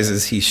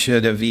realizes he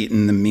should have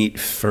eaten the meat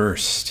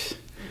first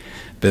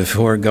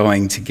before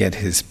going to get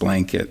his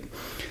blanket.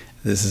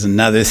 This is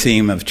another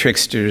theme of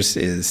tricksters,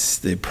 is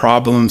the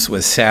problems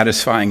with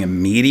satisfying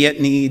immediate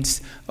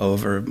needs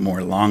over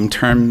more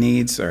long-term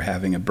needs or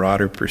having a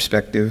broader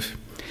perspective.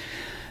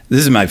 This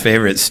is my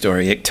favorite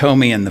story,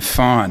 Iktomi and the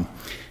fawn.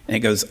 And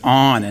it goes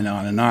on and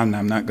on and on.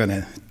 I'm not going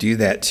to do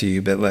that to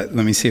you, but let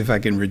me see if I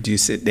can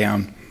reduce it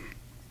down.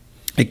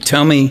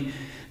 Iktomi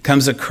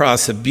comes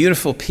across a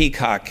beautiful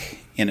peacock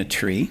in a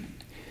tree,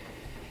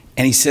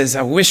 and he says,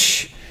 I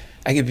wish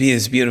I could be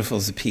as beautiful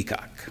as a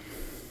peacock.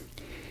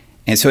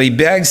 And so he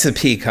begs the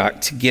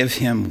peacock to give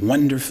him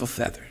wonderful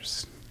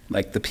feathers,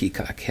 like the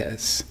peacock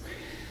has.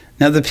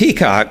 Now the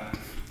peacock,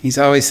 he's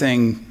always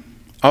saying,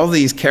 all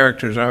these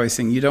characters are always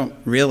saying, you don't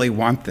really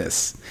want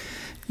this,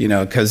 you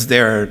know, because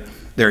there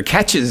are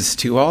catches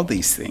to all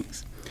these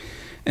things.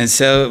 And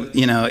so,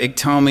 you know,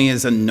 Iktomi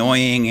is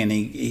annoying, and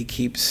he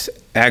keeps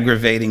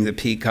aggravating the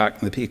peacock,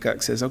 and the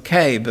peacock says,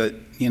 okay, but,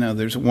 you know,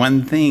 there's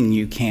one thing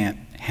you can't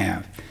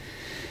have.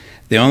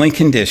 The only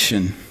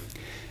condition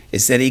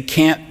is that he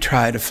can't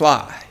try to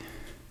fly,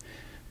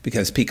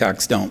 because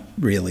peacocks don't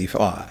really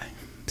fly.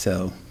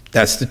 So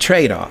that's the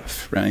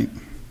trade-off, right?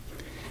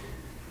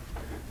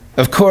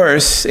 Of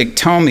course,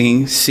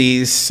 Iktomi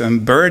sees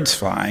some birds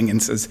flying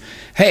and says,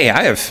 hey,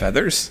 I have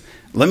feathers.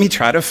 Let me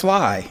try to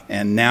fly.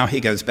 And now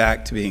he goes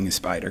back to being a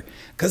spider,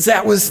 because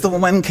that was the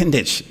one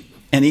condition,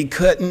 and he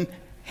couldn't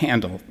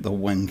handle the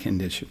one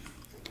condition.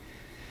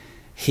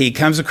 He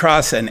comes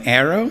across an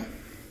arrow,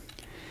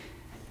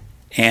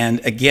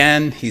 and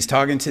again, he's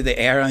talking to the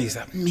arrow, and he's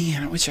like,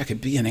 man, I wish I could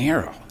be an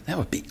arrow. That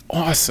would be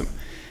awesome.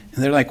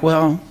 And they're like,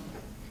 well,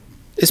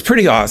 it's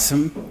pretty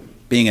awesome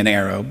being an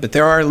arrow, but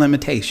there are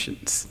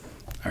limitations.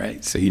 All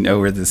right, so you know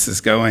where this is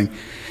going.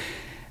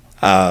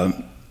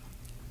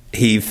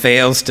 He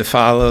fails to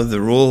follow the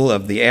rule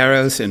of the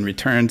arrows and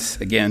returns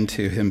again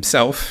to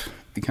himself,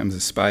 becomes a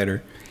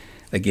spider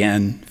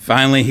again.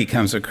 Finally, he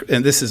comes,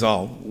 and this is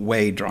all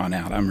way drawn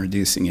out. I'm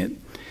reducing it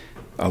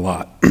a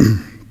lot.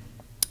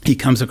 He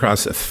comes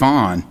across a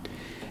fawn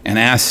and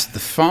asks the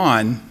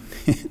fawn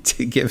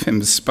to give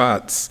him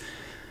spots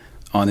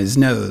on his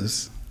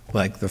nose,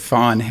 like the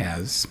fawn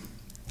has,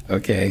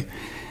 okay?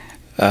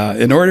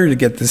 In order to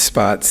get the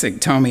spots,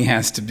 Iktomi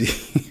has to be,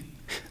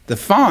 the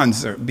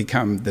fawns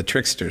become the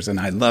tricksters, and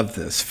I love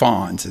this,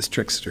 fawns as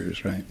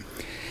tricksters, right?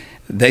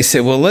 They say,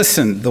 well,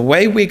 listen, the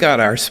way we got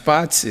our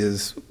spots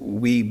is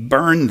we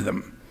burned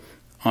them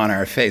on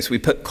our face. We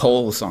put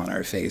coals on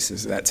our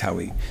faces, that's how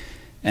we...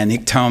 And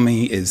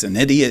Iktomi is an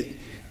idiot,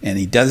 and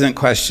he doesn't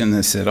question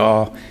this at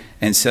all.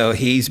 And so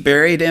he's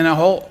buried in a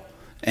hole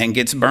and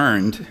gets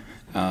burned.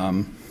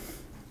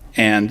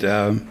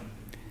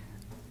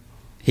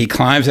 He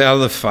climbs out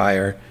of the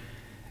fire,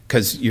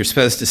 because you're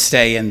supposed to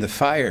stay in the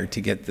fire to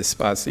get the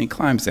spots, and he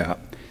climbs out.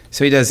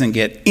 So he doesn't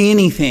get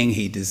anything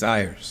he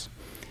desires.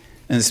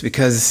 And it's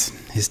because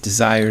his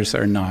desires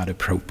are not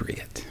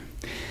appropriate.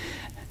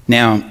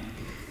 Now,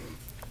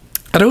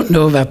 I don't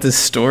know about this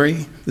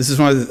story. This is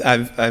one of the,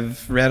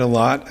 I've read a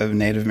lot of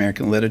Native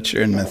American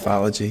literature and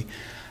mythology.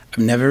 I've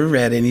never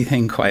read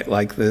anything quite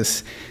like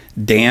this.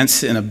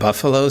 Dance in a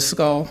buffalo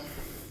skull.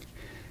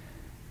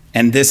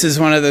 And this is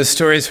one of those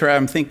stories where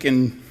I'm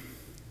thinking,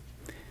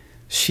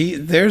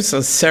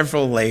 there's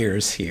several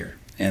layers here,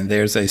 and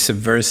there's a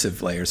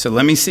subversive layer. So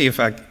let me see if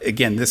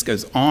again, this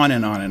goes on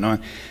and on and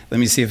on. Let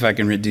me see if I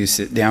can reduce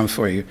it down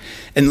for you.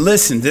 And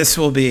listen, this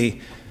will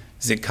be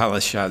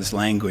Zitkála-Šá's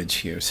language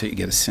here, so you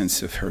get a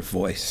sense of her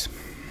voice.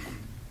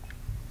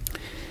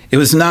 It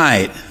was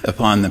night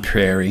upon the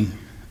prairie.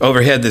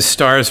 Overhead, the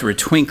stars were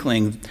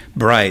twinkling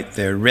bright,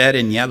 their red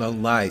and yellow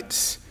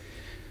lights.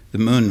 The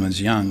moon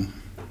was young.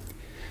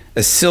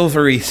 A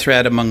silvery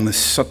thread among the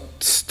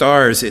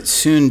stars, it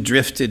soon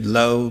drifted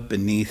low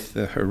beneath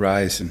the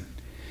horizon.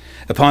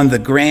 Upon the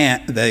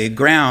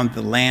ground,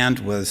 the land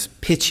was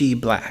pitchy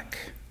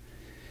black.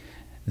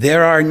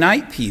 There are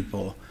night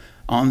people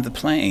on the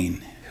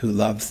plain who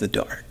love the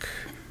dark.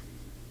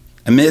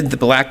 Amid the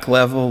black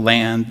level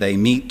land, they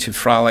meet to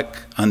frolic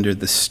under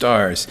the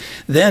stars.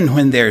 Then,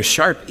 when their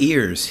sharp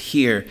ears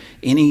hear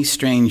any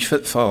strange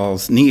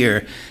footfalls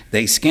near,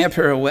 they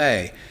scamper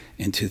away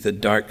into the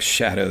dark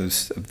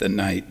shadows of the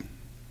night.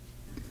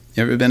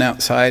 You ever been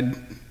outside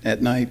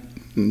at night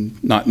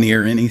and not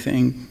near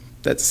anything?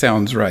 That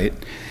sounds right.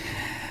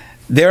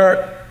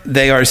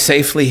 They are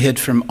safely hid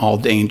from all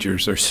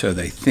dangers, or so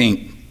they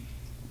think.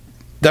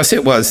 Thus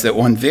it was that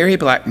one very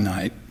black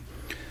night,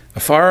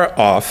 afar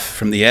off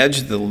from the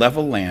edge of the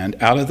level land,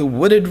 out of the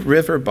wooded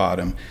river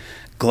bottom,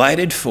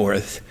 glided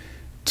forth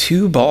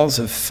 2 balls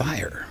of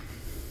fire.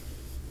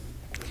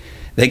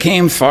 They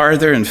came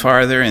farther and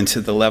farther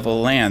into the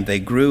level land. They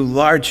grew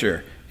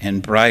larger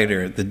and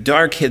brighter. The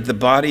dark hid the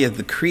body of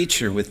the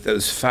creature with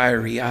those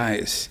fiery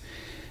eyes.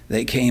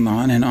 They came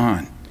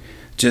on,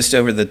 just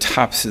over the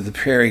tops of the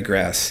prairie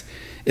grass.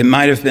 It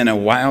might have been a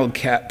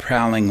wildcat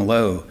prowling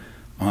low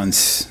on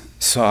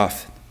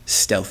soft,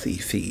 stealthy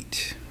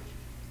feet.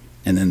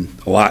 And then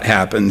a lot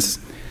happens.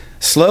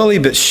 Slowly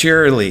but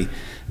surely,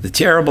 the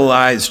terrible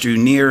eyes drew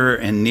nearer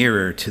and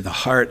nearer to the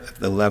heart of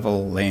the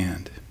level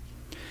land.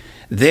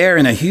 There,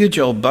 in a huge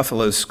old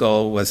buffalo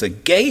skull, was a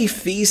gay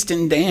feast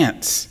and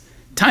dance.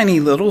 Tiny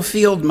little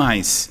field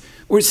mice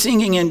were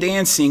singing and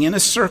dancing in a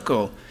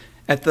circle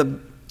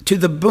to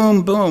the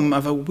boom boom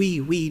of a wee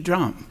wee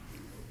drum.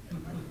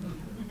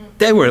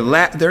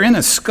 They're in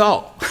a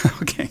skull.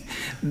 Okay,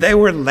 they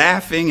were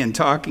laughing and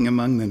talking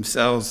among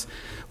themselves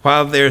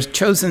while their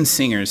chosen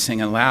singers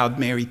sang a loud,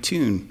 merry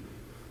tune.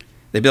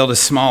 They built a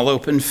small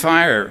open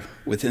fire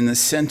within the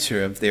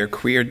center of their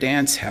queer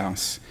dance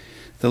house.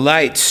 The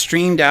light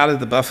streamed out of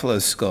the buffalo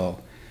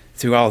skull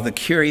through all the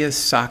curious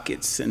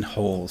sockets and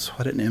holes.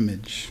 What an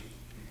image.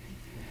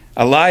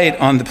 A light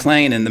on the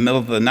plain in the middle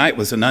of the night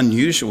was an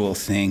unusual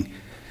thing,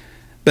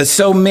 but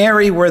so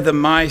merry were the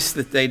mice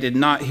that they did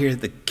not hear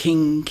the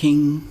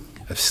king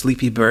of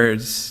sleepy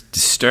birds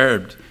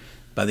disturbed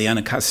by the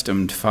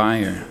unaccustomed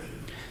fire.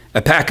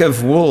 A pack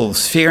of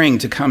wolves, fearing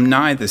to come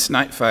nigh this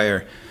night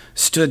fire,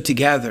 stood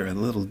together a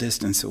little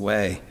distance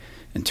away,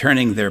 and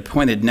turning their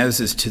pointed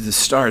noses to the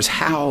stars,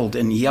 howled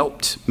and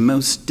yelped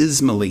most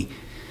dismally.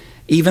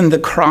 Even the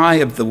cry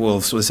of the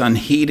wolves was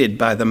unheeded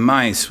by the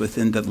mice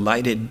within the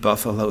lighted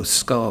buffalo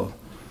skull.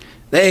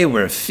 They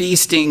were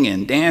feasting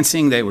and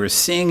dancing, they were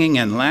singing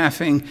and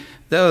laughing,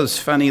 those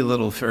funny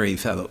little furry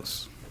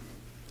fellows.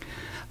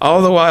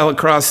 All the while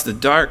across the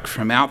dark,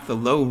 from out the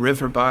low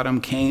river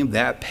bottom, came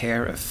that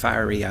pair of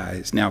fiery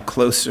eyes, now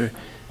closer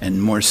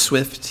and more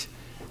swift,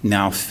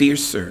 now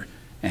fiercer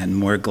and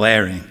more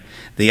glaring.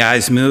 The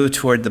eyes moved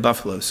toward the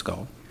buffalo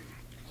skull.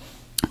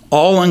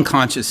 All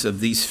unconscious of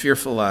these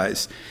fearful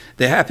eyes,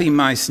 the happy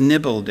mice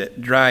nibbled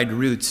at dried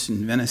roots and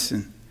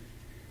venison.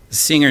 The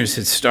singers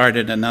had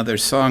started another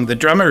song. The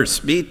drummers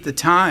beat the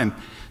time,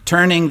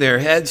 turning their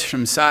heads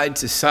from side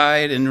to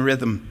side in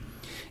rhythm.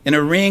 In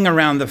a ring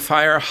around the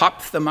fire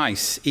hopped the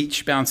mice,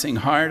 each bouncing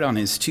hard on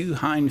his 2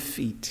 hind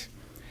feet.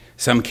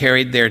 Some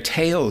carried their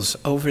tails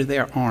over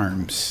their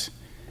arms,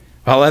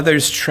 while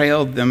others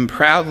trailed them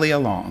proudly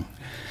along.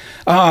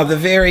 Ah, the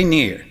very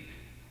near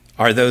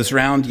are those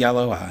round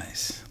yellow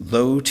eyes.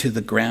 Low to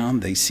the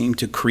ground, they seem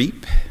to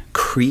creep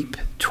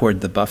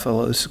toward the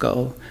buffalo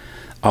skull.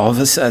 All of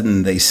a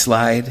sudden, they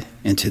slide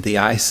into the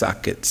eye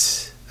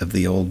sockets of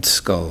the old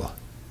skull.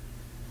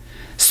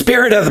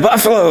 "Spirit of the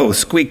buffalo!"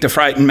 squeaked a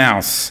frightened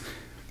mouse.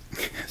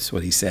 That's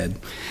what he said.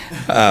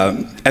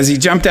 As he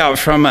jumped out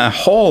from a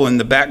hole in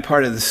the back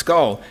part of the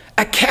skull.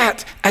 "A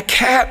cat! A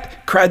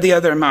cat!" cried the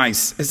other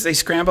mice as they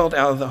scrambled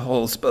out of the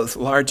holes, both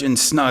large and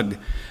snug.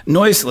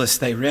 Noiseless,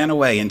 they ran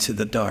away into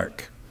the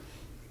dark.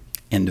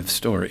 End of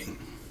story.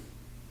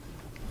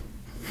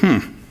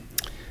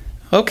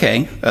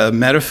 Okay, a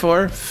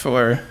metaphor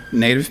for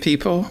Native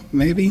people,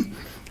 maybe?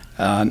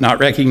 Not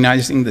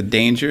recognizing the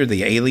danger,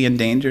 the alien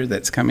danger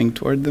that's coming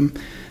toward them.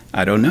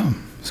 I don't know.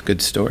 It's a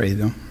good story,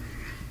 though.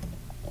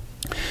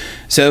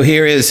 So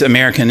here is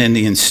American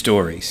Indian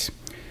Stories.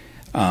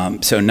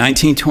 So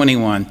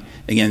 1921,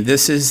 again,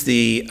 this is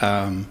the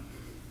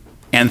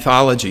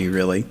anthology,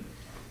 really,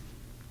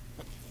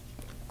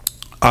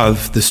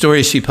 of the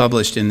stories she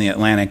published in the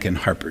Atlantic and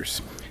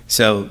Harper's.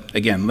 So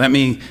again, let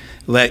me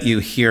let you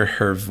hear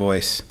her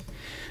voice.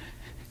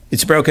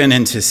 It's broken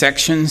into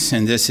sections,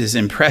 and this is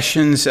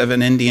Impressions of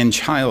an Indian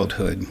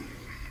Childhood,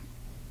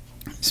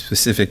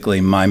 specifically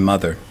my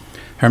mother.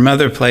 Her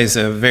mother plays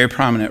a very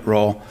prominent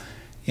role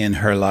in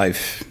her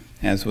life,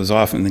 as was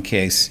often the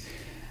case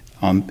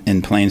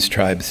in Plains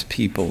tribes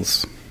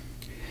peoples.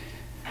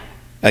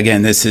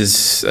 Again, this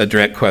is a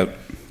direct quote.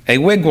 A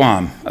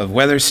wigwam of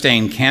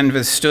weather-stained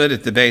canvas stood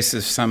at the base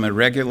of some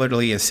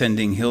irregularly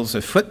ascending hills.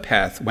 A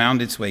footpath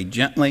wound its way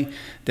gently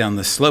down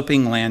the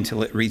sloping land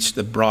till it reached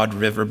the broad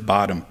river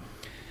bottom,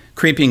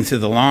 creeping through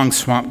the long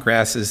swamp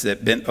grasses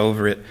that bent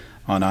over it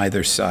on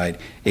either side.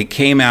 It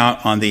came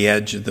out on the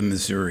edge of the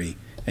Missouri,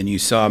 and you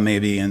saw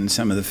maybe in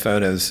some of the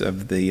photos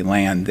of the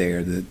land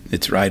there that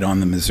it's right on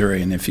the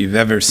Missouri. And if you've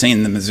ever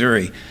seen the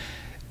Missouri,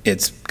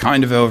 it's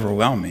kind of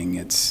overwhelming.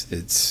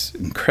 It's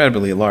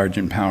incredibly large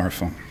and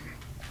powerful.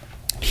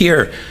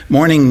 Here,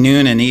 morning,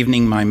 noon, and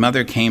evening, my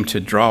mother came to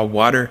draw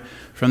water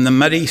from the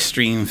muddy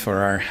stream for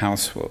our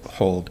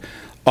household.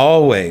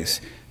 Always,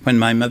 when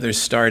my mother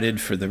started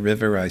for the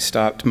river, I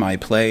stopped my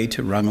play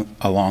to run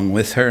along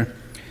with her.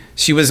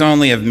 She was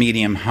only of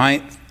medium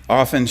height.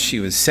 Often she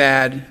was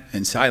sad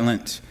and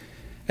silent,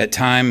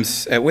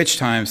 at which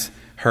times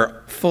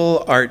her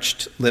full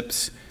arched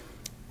lips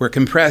were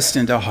compressed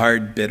into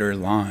hard, bitter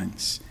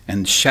lines,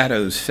 and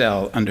shadows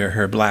fell under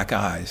her black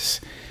eyes.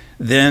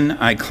 Then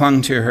I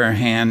clung to her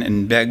hand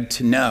and begged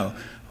to know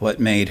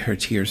what made her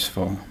tears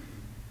fall.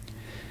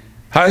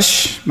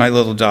 Hush, my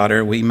little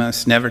daughter, we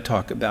must never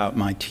talk about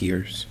my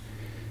tears.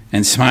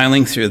 And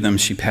smiling through them,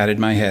 she patted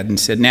my head and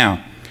said,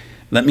 now,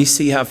 let me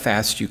see how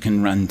fast you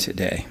can run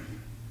today.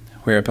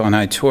 Whereupon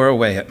I tore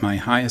away at my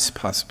highest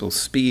possible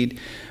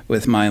speed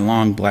with my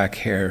long black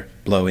hair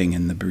blowing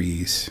in the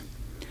breeze.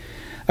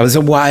 I was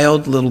a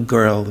wild little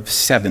girl of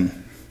 7.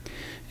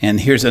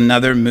 And here's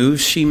another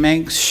move she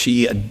makes.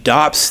 She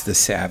adopts the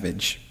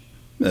savage,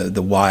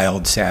 the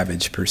wild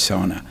savage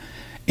persona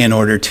in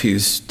order to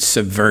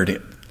subvert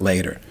it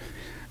later.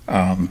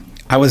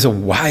 I was a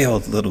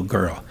wild little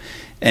girl.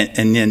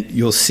 And then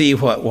you'll see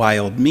what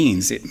wild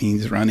means. It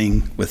means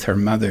running with her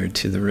mother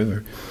to the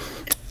river.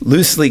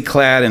 Loosely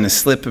clad in a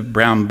slip of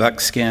brown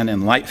buckskin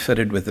and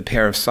light-footed with a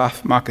pair of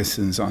soft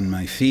moccasins on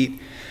my feet,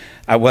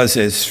 I was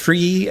as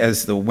free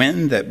as the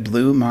wind that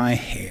blew my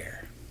hair.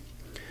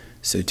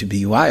 So to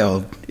be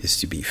wild is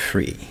to be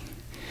free,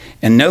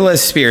 and no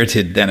less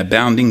spirited than a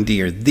bounding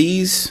deer.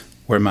 These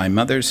were my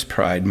mother's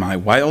pride, my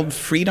wild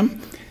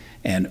freedom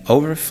and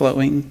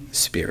overflowing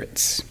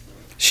spirits.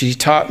 She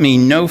taught me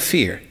no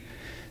fear,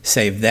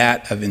 save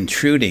that of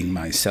intruding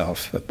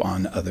myself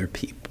upon other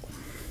people.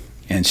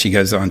 And she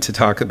goes on to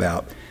talk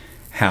about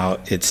how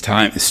it's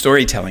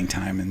storytelling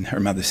time, and her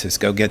mother says,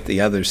 go get the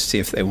others, see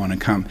if they want to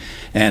come.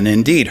 And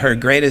indeed, her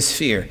greatest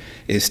fear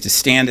is to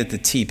stand at the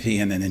teepee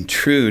and then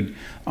intrude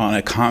on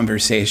a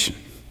conversation.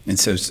 And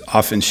so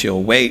often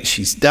she'll wait.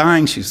 She's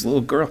dying. She's a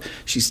little girl.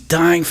 She's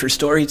dying for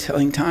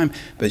storytelling time,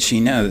 but she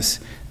knows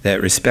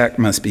that respect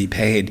must be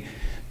paid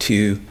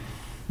to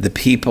the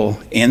people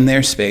in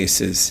their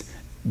spaces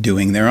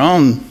doing their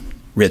own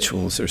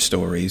rituals or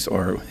stories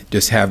or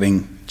just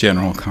having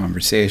general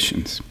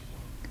conversations.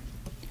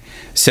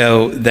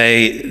 So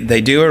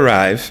they do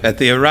arrive. At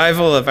the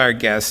arrival of our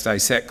guest, I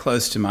sat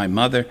close to my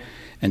mother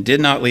and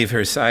did not leave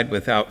her side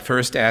without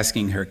first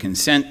asking her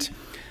consent.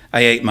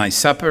 I ate my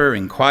supper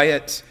in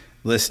quiet,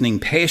 listening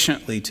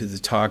patiently to the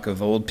talk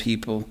of old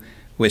people,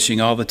 wishing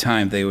all the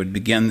time they would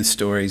begin the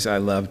stories I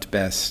loved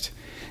best.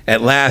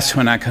 At last,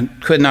 when I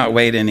could not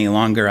wait any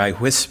longer, I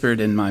whispered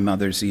in my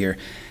mother's ear,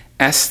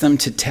 ask them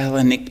to tell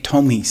a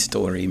Niktomi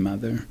story,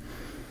 Mother.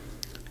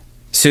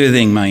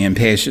 Soothing my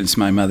impatience,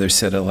 my mother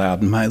said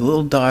aloud, my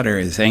little daughter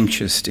is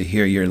anxious to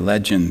hear your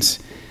legends.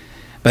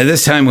 By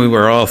this time we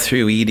were all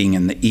through eating,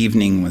 and the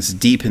evening was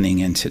deepening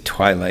into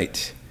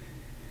twilight.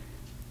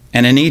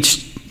 And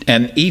each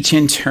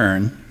in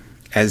turn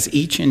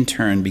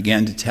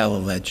began to tell a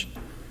legend,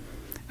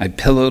 I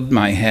pillowed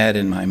my head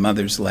in my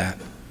mother's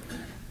lap,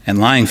 and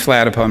lying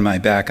flat upon my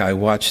back, I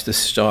watched the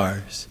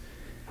stars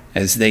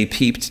as they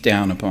peeped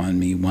down upon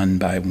me one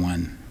by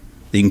one.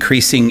 The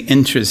increasing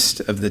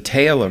interest of the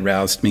tale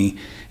aroused me,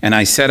 and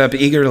I sat up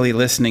eagerly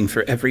listening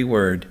for every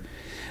word.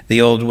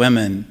 The old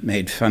women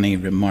made funny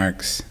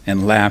remarks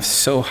and laughed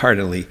so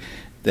heartily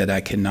that I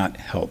could not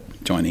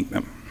help joining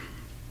them.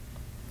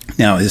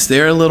 Now, is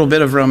there a little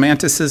bit of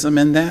romanticism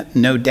in that?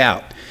 No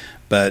doubt.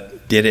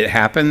 But did it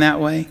happen that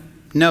way?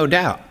 No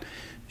doubt.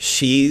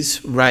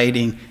 She's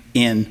writing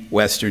in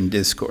Western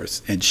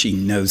discourse, and she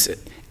knows it.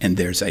 And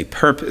there's a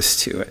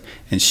purpose to it.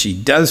 And she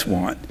does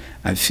want,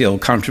 I feel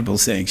comfortable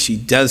saying, she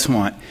does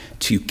want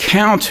to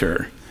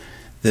counter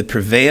the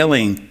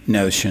prevailing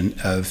notion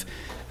of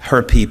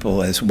her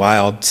people as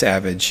wild,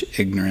 savage,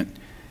 ignorant,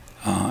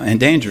 and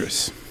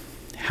dangerous.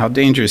 How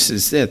dangerous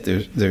is it?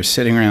 They're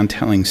sitting around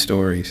telling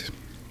stories.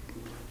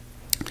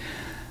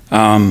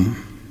 And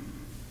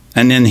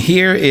then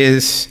here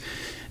is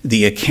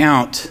the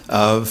account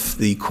of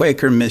the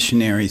Quaker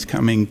missionaries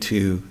coming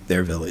to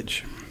their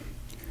village.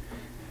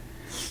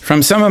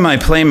 From some of my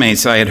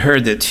playmates, I had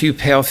heard that two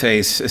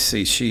pale-faced, let's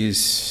see,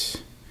 she's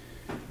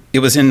It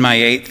was in my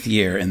 8th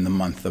year in the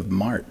month of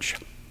March.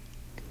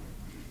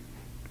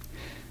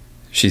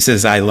 She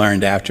says I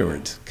learned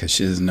afterwards because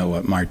she doesn't know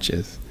what March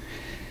is.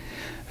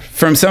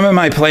 From some of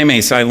my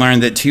playmates, I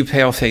learned that 2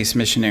 pale-faced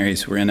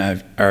missionaries were in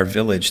our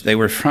village. They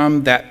were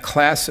from that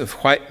class of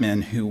white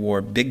men who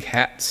wore big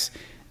hats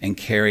and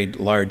carried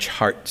large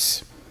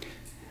hearts.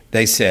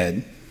 They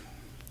said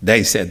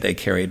they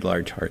carried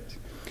large hearts.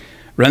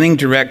 Running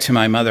direct to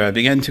my mother, I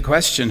began to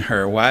question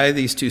her why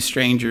these 2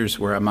 strangers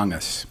were among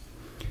us.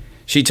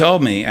 She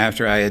told me,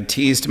 after I had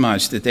teased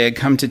much, that they had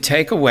come to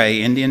take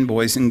away Indian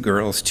boys and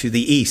girls to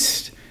the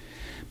east.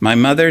 My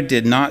mother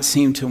did not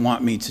seem to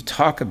want me to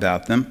talk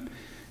about them,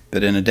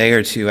 but in a day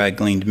or 2, I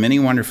gleaned many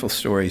wonderful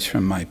stories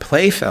from my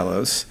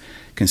playfellows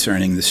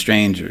concerning the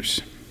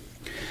strangers.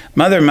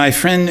 Mother, my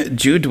friend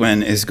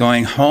Judwin is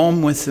going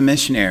home with the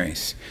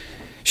missionaries.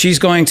 She's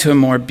going to a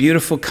more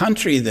beautiful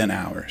country than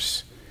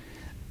ours.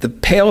 The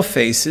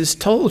palefaces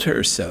told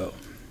her so.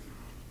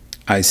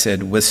 I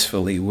said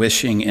wistfully,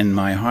 wishing in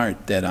my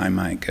heart that I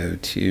might go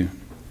too.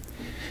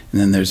 And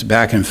then there's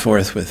back and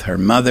forth with her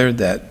mother,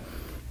 that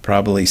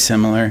probably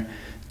similar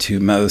to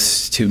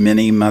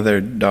many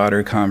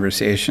mother-daughter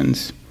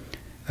conversations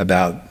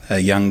about a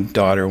young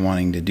daughter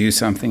wanting to do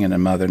something and a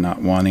mother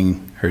not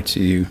wanting her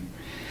to.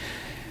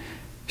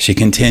 She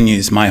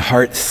continues, my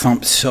heart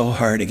thumps so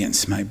hard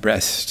against my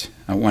breast.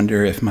 I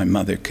wonder if my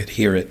mother could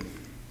hear it.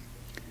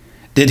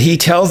 Did he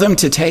tell them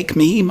to take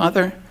me,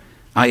 Mother?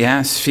 I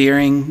asked,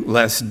 fearing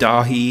lest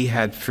Dahi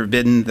had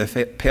forbidden the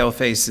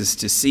palefaces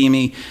to see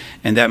me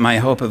and that my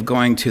hope of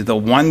going to the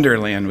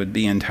wonderland would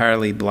be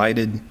entirely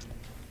blighted.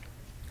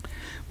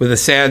 With a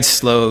sad,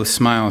 slow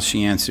smile,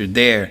 she answered,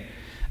 there,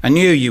 I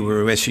knew you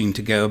were wishing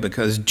to go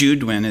because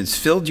Judwin has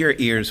filled your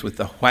ears with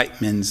the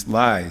white men's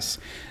lies.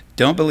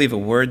 Don't believe a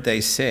word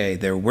they say.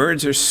 Their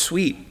words are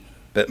sweet,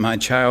 but my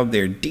child,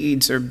 their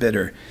deeds are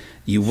bitter.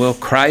 You will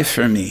cry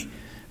for me,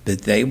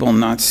 but they will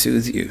not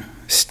soothe you.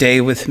 Stay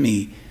with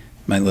me,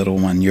 my little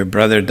one. Your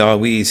brother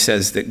Dawi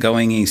says that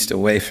going east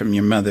away from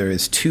your mother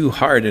is too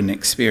hard an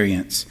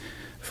experience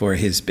for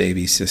his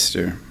baby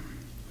sister.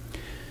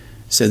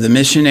 So the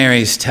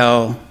missionaries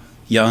tell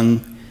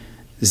young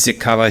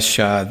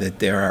Zitkála-Šá that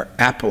there are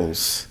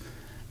apples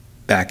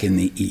back in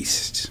the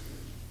east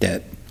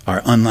that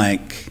are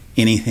unlike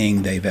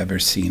anything they've ever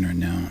seen or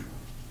known.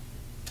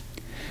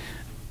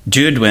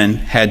 Judwin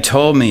had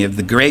told me of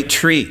the great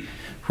tree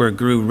where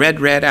grew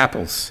red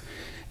apples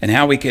and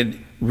how we could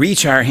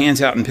reach our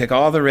hands out and pick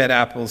all the red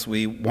apples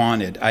we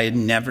wanted. I had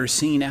never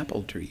seen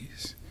apple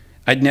trees.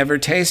 I'd never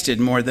tasted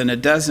more than a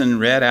dozen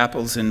red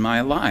apples in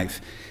my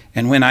life.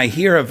 And when I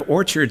hear of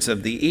orchards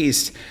of the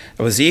east,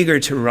 I was eager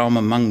to roam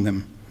among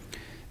them.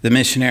 The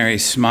missionary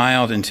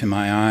smiled into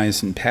my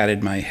eyes and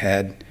patted my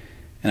head,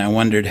 and I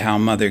wondered how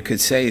Mother could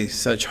say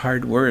such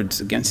hard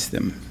words against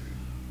them.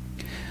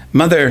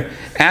 Mother,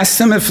 ask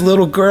them if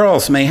little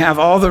girls may have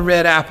all the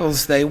red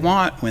apples they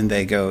want when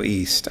they go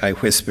east, I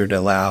whispered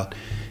aloud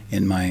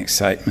in my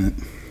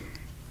excitement.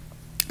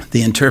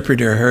 The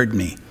interpreter heard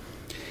me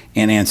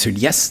and answered,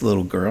 yes,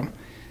 little girl,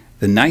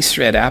 the nice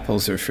red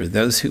apples are for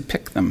those who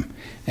pick them,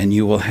 and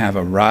you will have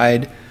a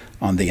ride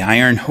on the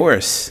iron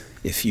horse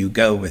if you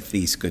go with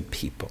these good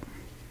people.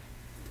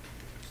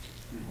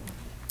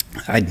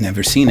 I'd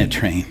never seen a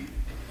train,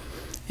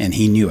 and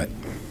he knew it.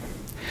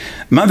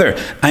 Mother,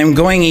 I'm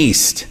going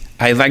east.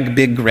 I like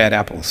big red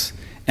apples,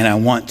 and I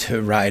want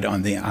to ride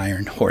on the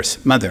iron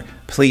horse. Mother,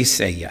 please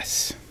say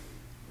yes.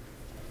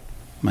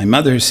 My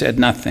mother said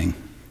nothing.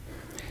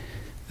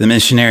 The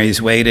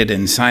missionaries waited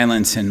in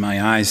silence, and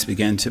my eyes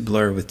began to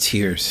blur with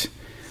tears,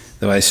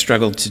 though I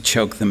struggled to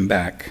choke them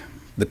back.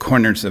 The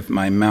corners of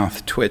my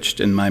mouth twitched,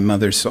 and my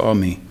mother saw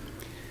me.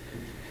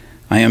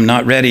 I am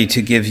not ready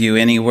to give you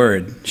any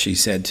word, she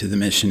said to the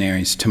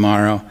missionaries.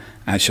 Tomorrow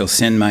I shall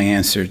send my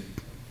answer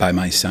by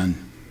my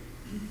son.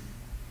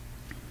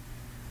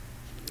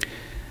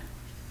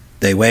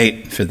 They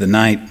wait for the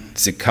night.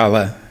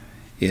 Zitkála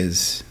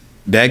is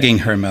begging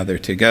her mother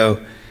to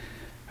go.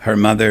 Her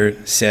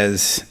mother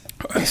says,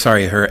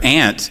 her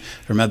aunt,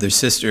 her mother's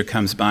sister,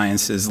 comes by and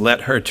says,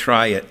 let her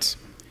try it,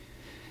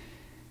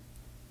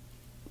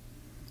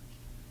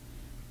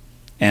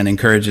 and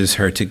encourages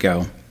her to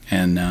go.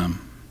 And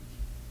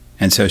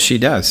so she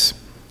does.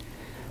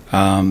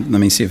 Let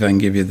me see if I can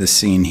give you the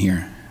scene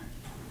here.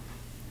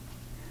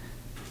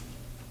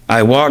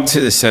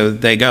 So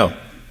they go.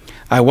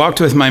 I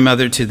walked with my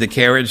mother to the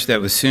carriage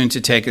that was soon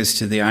to take us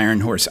to the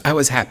iron horse. I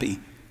was happy.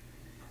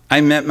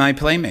 I met my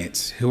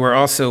playmates, who were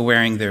also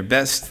wearing their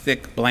best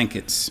thick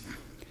blankets.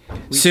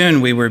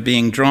 Soon we were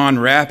being drawn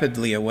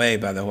rapidly away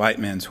by the white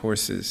man's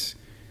horses.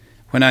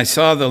 When I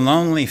saw the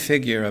lonely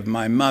figure of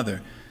my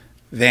mother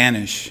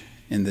vanish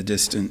in the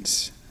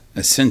distance,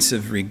 a sense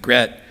of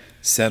regret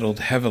settled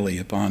heavily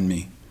upon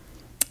me.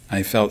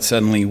 I felt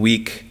suddenly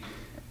weak,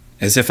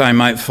 as if I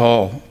might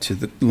fall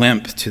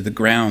limp to the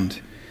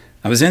ground.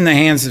 I was in the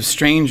hands of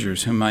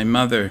strangers whom my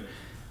mother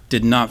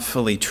did not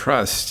fully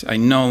trust. I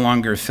no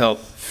longer felt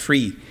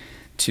free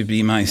to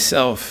be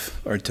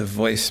myself or to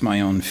voice my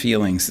own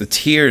feelings. The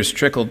tears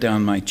trickled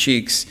down my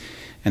cheeks,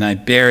 and I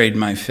buried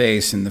my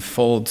face in the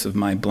folds of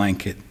my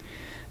blanket.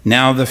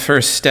 Now the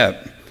first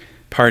step,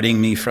 parting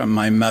me from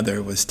my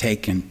mother, was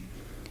taken,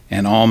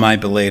 and all my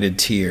belated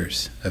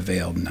tears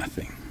availed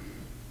nothing.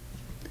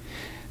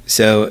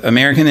 So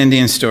American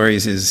Indian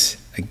Stories is,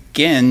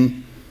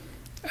 again,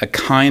 a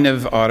kind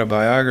of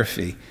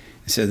autobiography.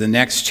 So the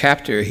next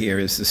chapter here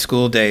is the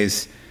school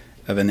days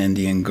of an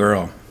Indian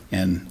girl.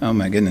 And oh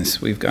my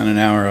goodness, we've gone an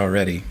hour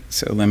already.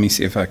 So let me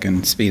see if I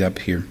can speed up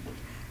here.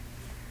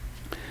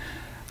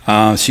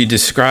 She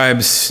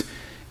describes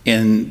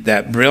in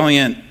that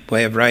brilliant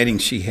way of writing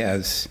she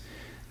has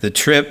the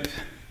trip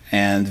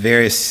and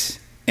various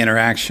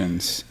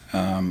interactions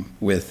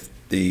with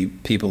the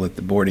people at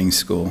the boarding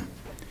school.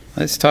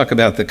 Let's talk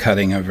about the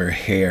cutting of her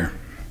hair.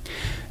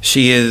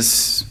 She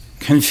is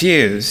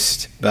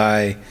confused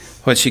by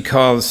what she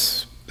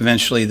calls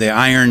eventually the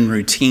iron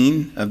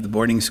routine of the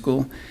boarding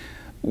school,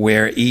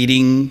 where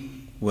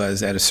eating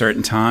was at a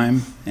certain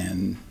time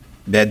and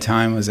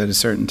bedtime was at a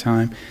certain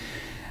time.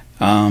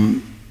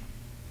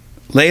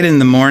 Late in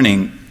the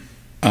morning,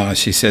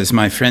 she says,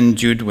 my friend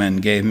Judwin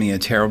gave me a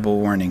terrible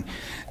warning.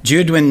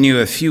 Judwin knew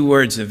a few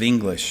words of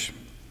English,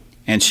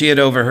 and she had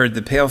overheard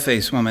the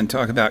pale-faced woman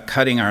talk about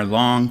cutting our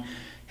long,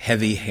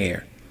 heavy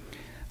hair.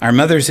 Our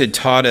mothers had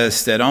taught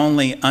us that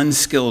only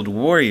unskilled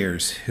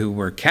warriors who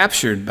were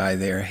captured by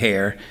their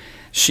hair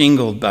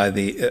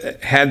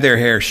had their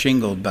hair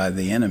shingled by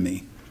the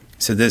enemy.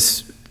 So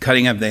this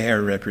cutting of the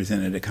hair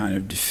represented a kind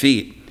of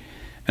defeat.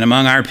 And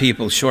among our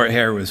people, short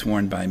hair was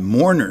worn by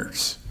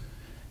mourners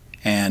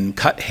and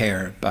cut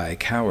hair by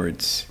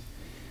cowards.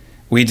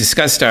 We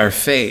discussed our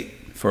fate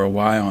for a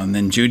while, and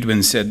then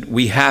Judwin said,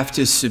 we have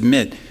to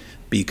submit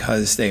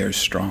because they are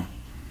strong.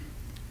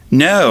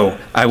 No,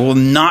 I will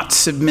not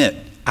submit.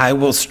 I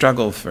will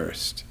struggle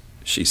first,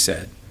 she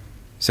said.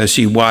 So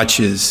she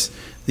watches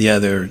the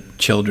other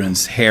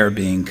children's hair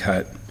being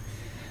cut.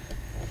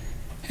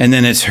 And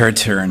then it's her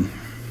turn.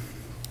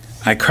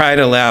 I cried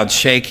aloud,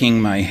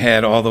 shaking my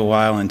head all the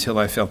while until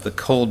I felt the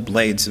cold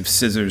blades of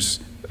scissors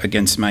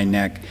against my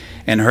neck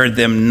and heard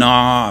them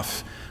gnaw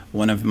off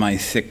one of my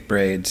thick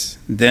braids.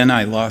 Then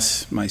I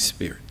lost my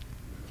spirit.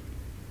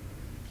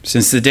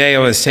 Since the day I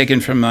was taken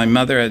from my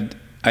mother,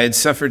 I had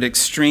suffered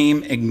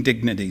extreme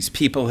indignities.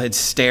 People had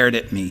stared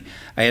at me.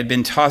 I had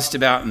been tossed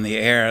about in the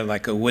air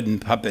like a wooden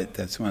puppet.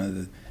 That's one of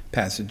the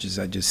passages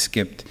I just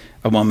skipped.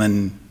 A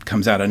woman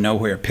comes out of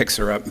nowhere, picks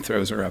her up, and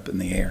throws her up in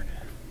the air.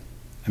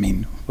 I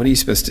mean, what are you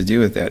supposed to do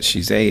with that?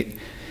 She's 8.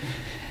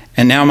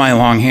 And now my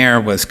long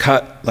hair was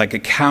cut like a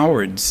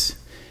coward's.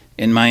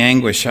 In my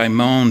anguish, I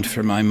moaned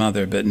for my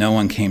mother, but no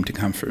one came to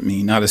comfort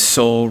me. Not a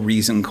soul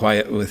reasoned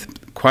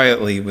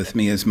quietly with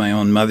me as my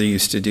own mother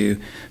used to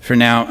do. For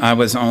now, I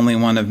was only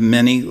one of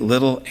many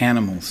little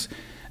animals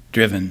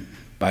driven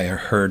by a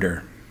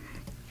herder.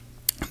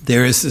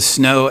 There is the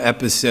snow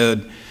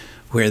episode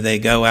where they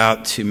go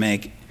out to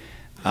make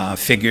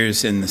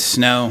figures in the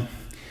snow,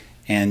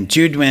 and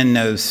Judwin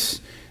knows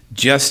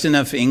just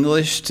enough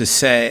English to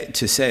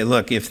say,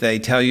 look, if they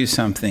tell you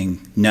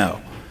something,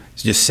 no.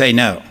 Just say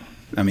no.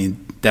 I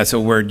mean, that's a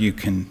word you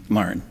can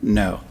learn,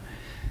 no.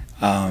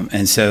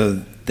 And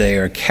so they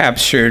are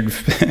captured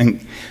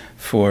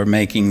for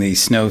making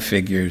these snow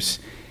figures,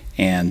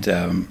 and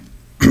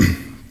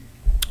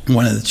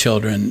one of the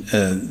children,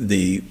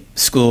 the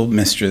school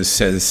mistress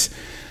says,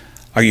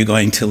 are you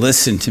going to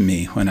listen to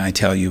me when I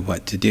tell you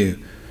what to do?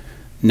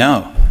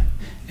 No.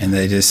 And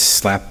they just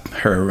slap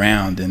her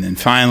around. And then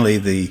finally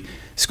the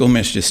school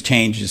mistress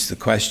changes the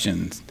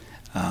question.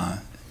 Are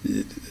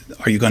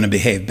you going to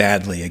behave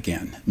badly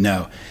again?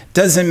 No.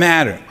 Doesn't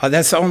matter. Oh,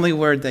 that's the only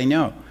word they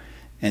know.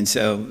 And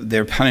so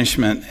their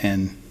punishment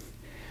and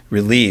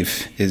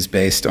relief is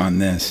based on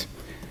this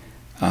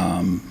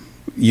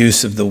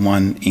use of the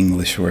one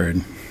English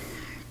word.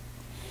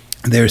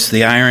 There's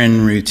the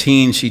iron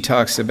routine she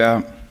talks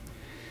about.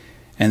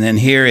 And then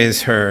here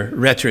is her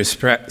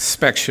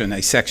retrospection,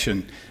 a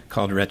section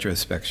called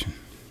retrospection.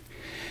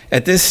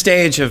 At this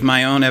stage of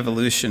my own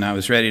evolution, I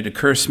was ready to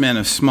curse men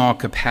of small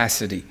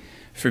capacity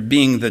for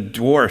being the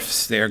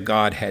dwarfs their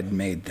God had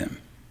made them.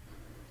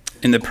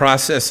 In the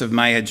process of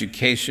my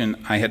education,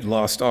 I had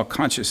lost all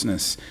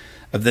consciousness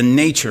of the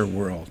nature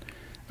world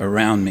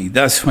around me.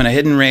 Thus, when a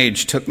hidden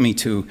rage took me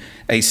to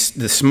the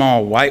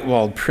small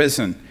white-walled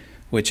prison,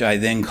 which I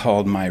then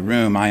called my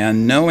room, I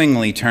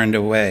unknowingly turned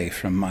away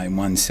from my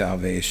one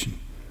salvation.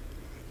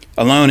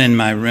 Alone in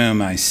my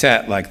room, I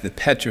sat like the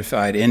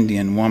petrified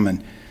Indian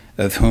woman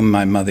of whom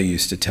my mother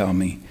used to tell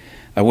me.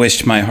 I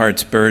wished my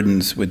heart's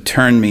burdens would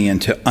turn me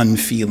into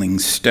unfeeling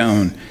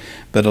stone,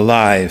 but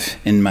alive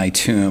in my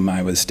tomb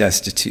I was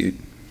destitute.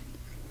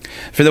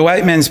 For the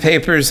white men's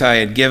papers, I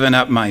had given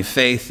up my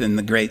faith in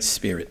the Great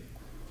Spirit.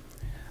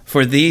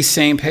 For these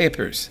same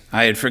papers,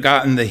 I had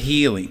forgotten the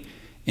healing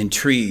in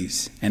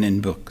trees and in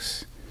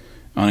books.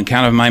 On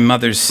account of my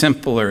mother's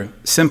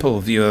simple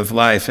view of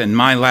life and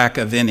my lack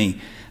of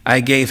any, I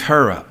gave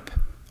her up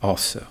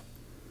also.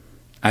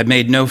 I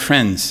made no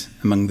friends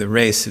among the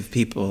race of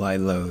people I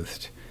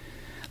loathed.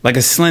 Like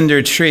a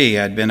slender tree,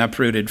 I'd been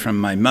uprooted from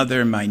my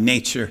mother, my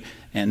nature,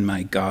 and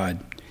my God.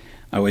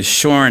 I was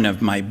shorn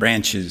of my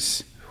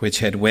branches, which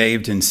had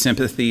waved in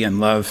sympathy and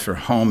love for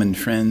home and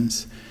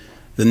friends.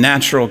 The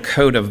natural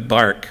coat of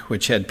bark,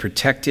 which had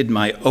protected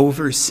my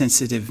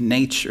oversensitive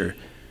nature,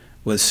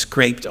 was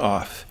scraped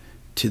off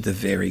to the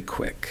very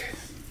quick.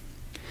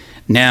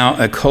 Now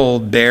a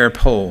cold, bare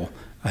pole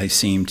I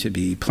seemed to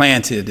be,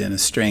 planted in a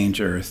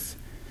strange earth.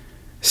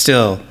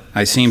 Still,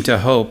 I seemed to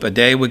hope a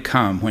day would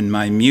come when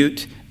my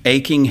mute,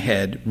 aching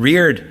head,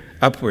 reared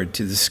upward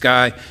to the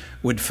sky,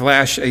 would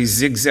flash a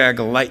zigzag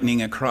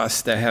lightning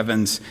across the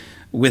heavens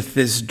with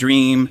this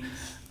dream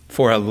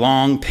for a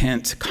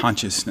long-pent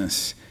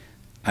consciousness.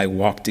 I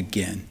walked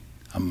again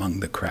among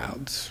the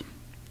crowds.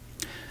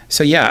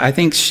 So yeah, I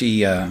think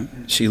she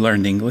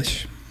learned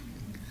English.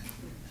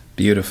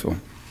 Beautiful.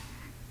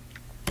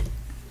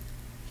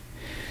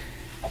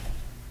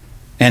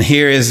 And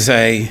here is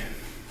a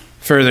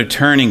further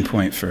turning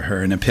point for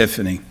her, an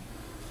epiphany.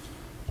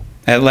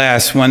 At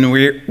last, one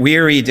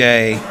weary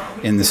day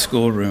in the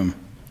schoolroom,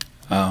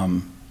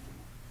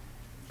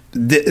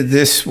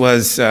 this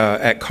was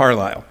at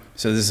Carlisle,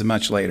 so this is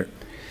much later.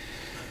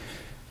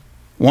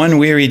 One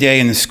weary day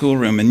in the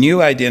schoolroom, a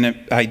new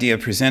idea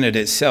presented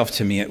itself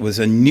to me. It was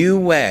a new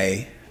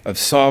way of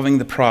solving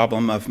the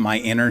problem of my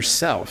inner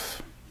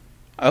self.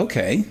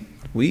 Okay,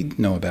 we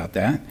know about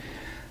that.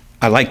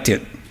 I liked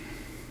it.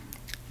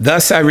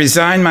 Thus, I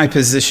resigned my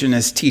position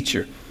as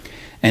teacher,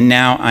 and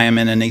now I am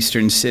in an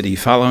eastern city,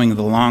 following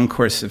the long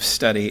course of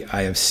study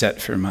I have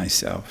set for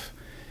myself.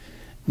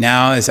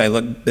 Now, as I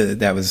look,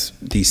 that was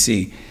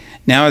DC.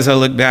 Now, as I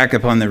look back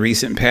upon the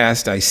recent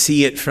past, I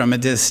see it from a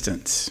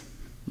distance,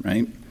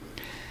 right?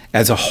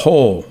 As a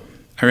whole,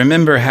 I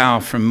remember how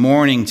from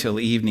morning till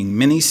evening,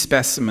 many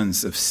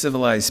specimens of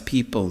civilized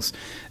peoples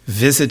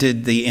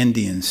visited the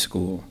Indian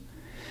school.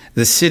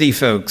 The city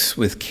folks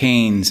with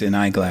canes and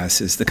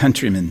eyeglasses, the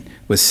countrymen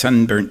with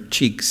sunburnt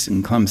cheeks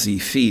and clumsy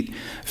feet,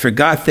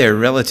 forgot their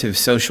relative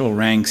social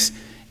ranks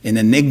in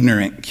an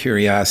ignorant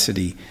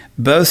curiosity.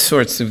 Both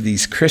sorts of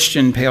these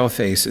Christian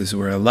palefaces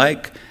were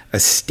alike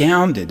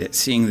astounded at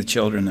seeing the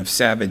children of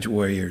savage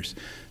warriors,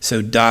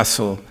 so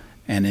docile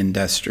and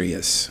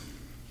industrious.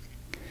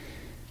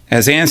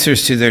 As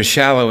answers to their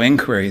shallow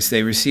inquiries,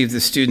 they received the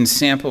students'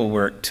 sample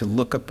work to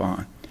look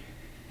upon.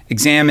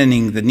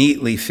 Examining the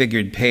neatly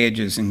figured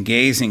pages and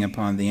gazing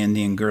upon the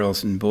Indian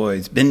girls and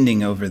boys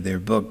bending over their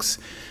books,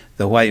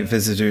 the white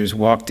visitors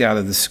walked out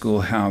of the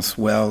schoolhouse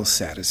well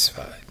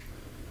satisfied.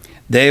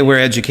 They were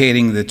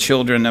educating the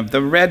children of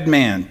the red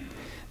man.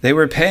 They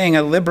were paying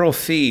a liberal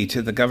fee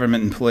to the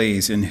government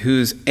employees in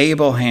whose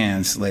able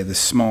hands lay the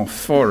small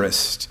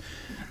forest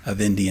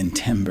of Indian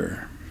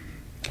timber.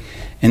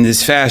 In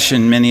this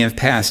fashion, many have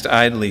passed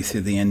idly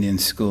through the Indian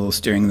schools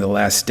during the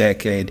last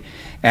decade,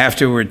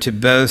 afterward to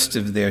boast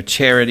of their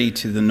charity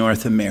to the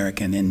North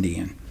American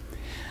Indian.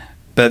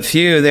 But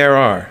few there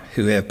are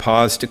who have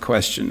paused to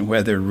question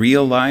whether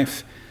real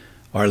life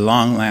or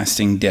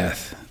long-lasting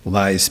death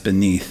lies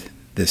beneath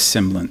this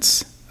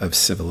semblance of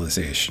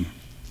civilization.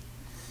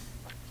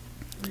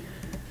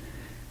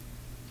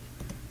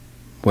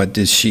 What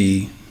does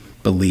she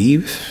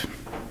believe?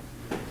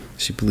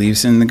 She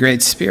believes in the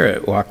Great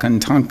Spirit,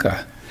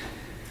 Wakantanka.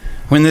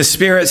 When the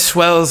Spirit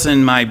swells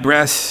in my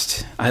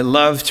breast, I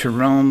love to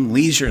roam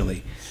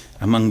leisurely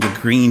among the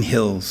green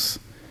hills,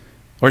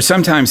 or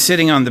sometimes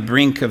sitting on the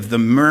brink of the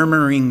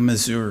murmuring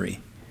Missouri.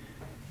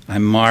 I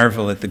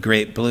marvel at the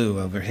great blue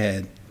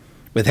overhead.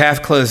 With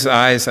half-closed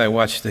eyes, I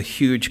watch the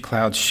huge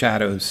cloud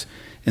shadows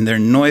in their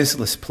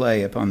noiseless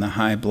play upon the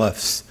high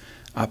bluffs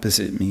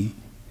opposite me,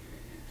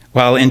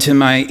 while into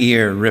my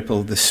ear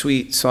ripple the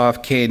sweet,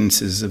 soft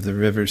cadences of the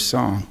river's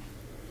song.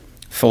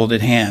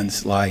 Folded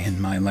hands lie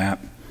in my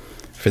lap,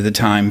 for the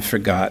time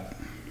forgot.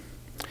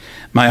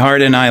 My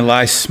heart and I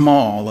lie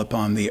small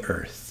upon the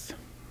earth.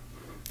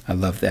 I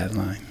love that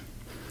line.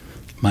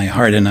 My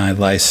heart and I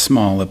lie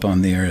small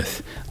upon the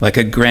earth, like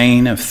a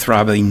grain of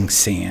throbbing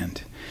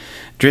sand.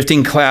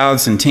 Drifting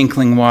clouds and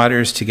tinkling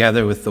waters,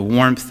 together with the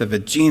warmth of a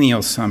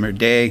genial summer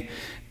day,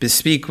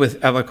 bespeak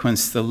with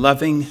eloquence the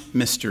loving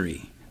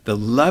mystery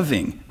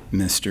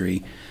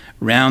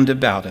round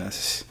about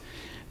us.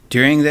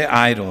 During the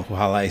idle,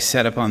 while I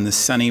sat upon the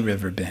sunny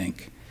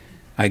riverbank,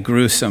 I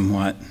grew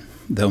somewhat,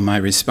 though my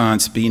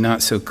response be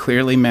not so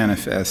clearly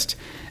manifest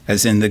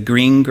as in the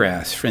green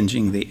grass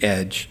fringing the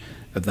edge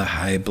of the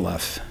high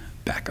bluff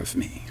back of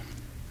me.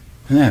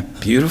 Isn't that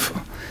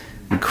beautiful?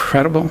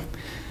 Incredible?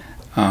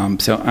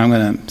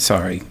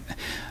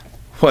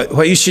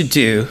 What you should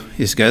do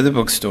is go to the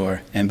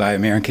bookstore and buy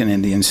American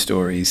Indian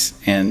Stories,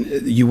 and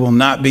you will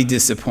not be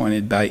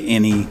disappointed by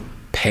any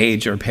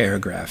page or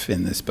paragraph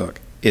in this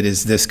book. It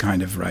is this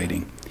kind of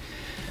writing.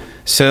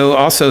 So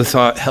also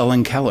thought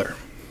Helen Keller,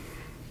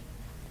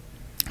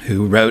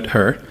 who wrote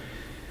her,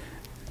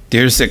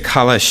 "Dear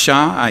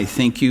Zitkála-Šá, I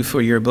thank you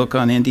for your book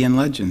on Indian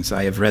legends.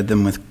 I have read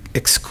them with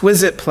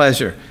exquisite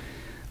pleasure.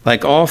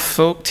 Like all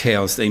folk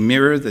tales, they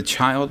mirror the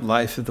child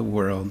life of the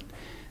world.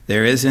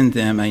 There is in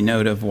them a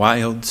note of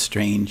wild,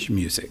 strange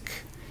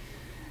music.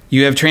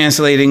 You have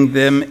translated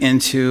them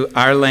into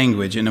our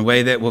language in a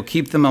way that will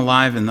keep them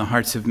alive in the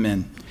hearts of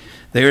men.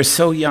 They are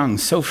so young,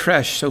 so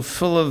fresh, so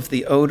full of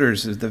the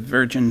odors of the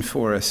virgin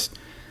forest,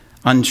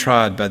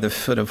 untrod by the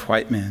foot of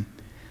white men.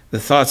 The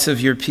thoughts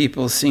of your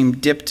people seem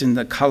dipped in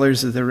the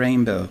colors of the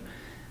rainbow,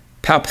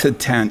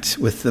 palpitant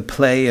with the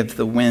play of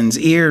the winds,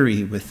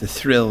 eerie with the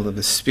thrill of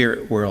a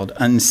spirit world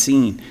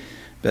unseen,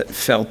 but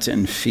felt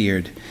and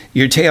feared.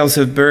 Your tales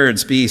of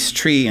birds, beast,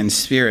 tree, and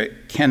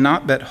spirit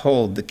cannot but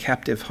hold the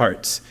captive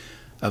hearts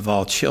of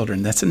all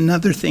children. That's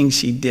another thing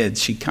she did.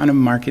 She kind of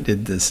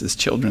marketed this as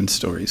children's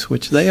stories,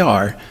 which they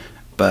are,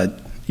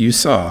 but you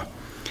saw.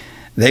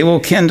 They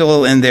will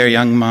kindle in their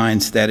young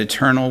minds that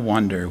eternal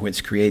wonder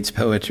which creates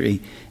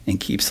poetry and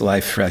keeps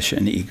life fresh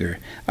and eager.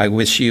 I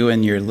wish you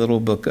and your little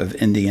book of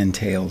Indian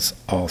tales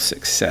all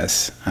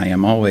success. I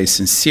am always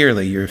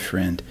sincerely your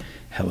friend,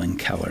 Helen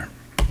Keller.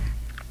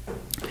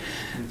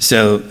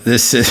 So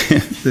this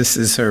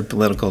is her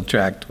political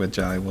tract, which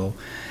I will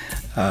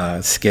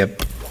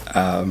skip.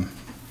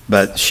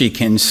 But she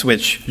can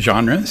switch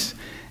genres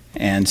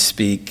and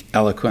speak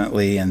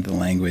eloquently in the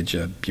language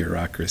of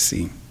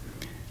bureaucracy.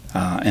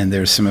 And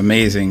there's some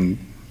amazing,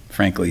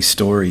 frankly,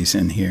 stories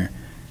in here.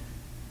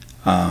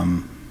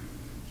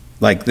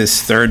 Like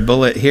this third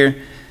bullet here.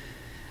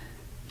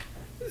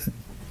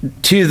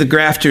 To the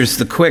grafters,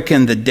 the quick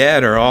and the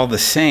dead are all the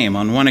same.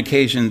 On one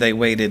occasion, they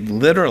waited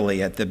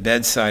literally at the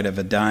bedside of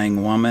a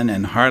dying woman,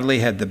 and hardly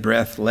had the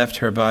breath left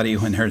her body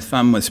when her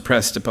thumb was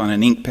pressed upon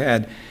an ink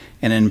pad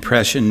and an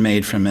impression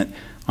made from it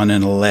on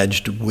an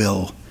alleged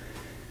will,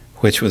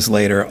 which was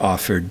later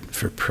offered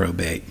for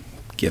probate,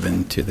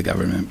 given to the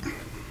government.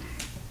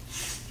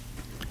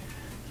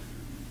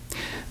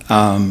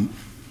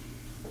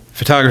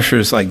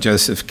 Photographers like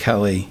Joseph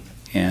Kelly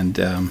and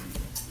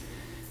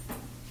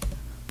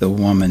the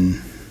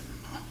woman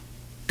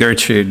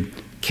Gertrude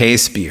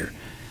Simmons,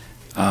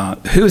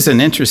 who's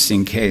an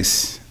interesting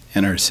case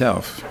in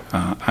herself,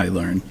 I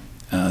learned.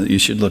 You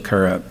should look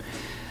her up.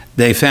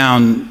 They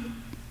found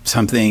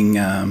something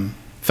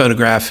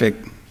photographic,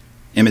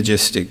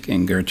 imagistic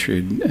in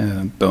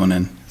Gertrude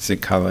Bonin,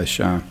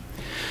 Zitkála-Šá.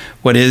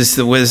 What is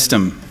the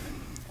wisdom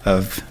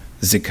of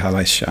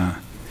Zitkála-Šá?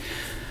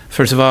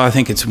 First of all, I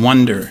think it's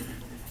wonder.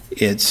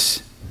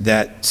 It's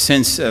that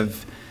sense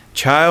of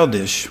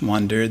childish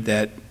wonder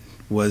that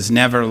was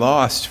never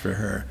lost for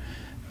her.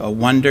 A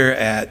wonder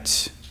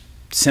at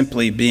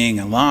simply being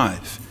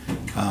alive.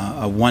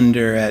 A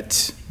wonder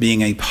at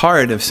being a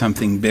part of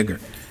something bigger,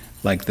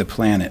 like the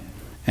planet.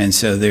 And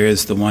so there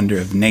is the wonder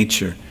of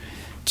nature.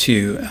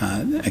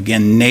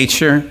 Again,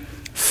 nature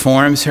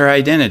forms her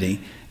identity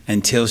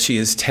until she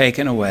is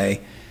taken away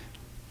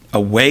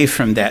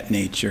from that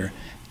nature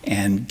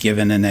and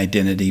given an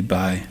identity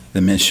by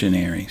the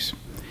missionaries.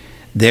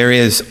 There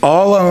is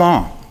all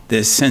along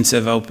this sense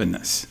of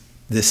openness,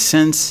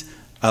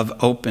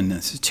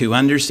 to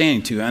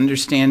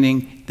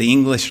understanding the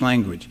English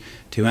language,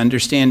 to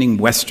understanding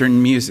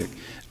Western music,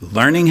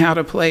 learning how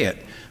to play it,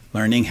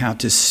 learning how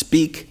to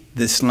speak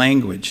this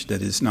language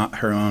that is not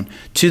her own,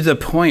 to the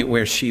point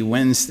where she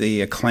wins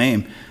the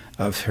acclaim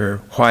of her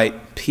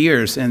white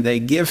peers, and they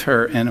give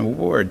her an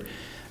award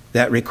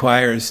that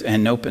requires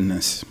an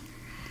openness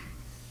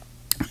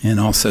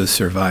and also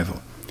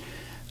survival.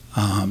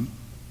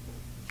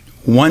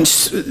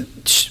 Once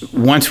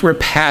we're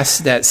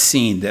past that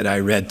scene that I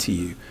read to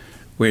you,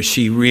 where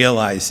she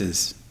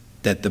realizes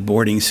that the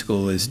boarding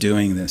school is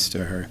doing this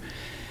to her,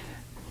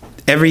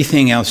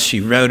 everything else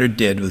she wrote or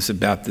did was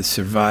about the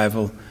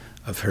survival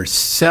of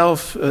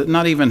herself,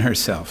 not even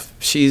herself.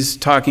 She's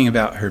talking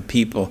about her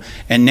people,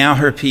 and now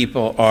her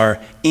people are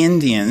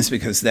Indians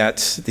because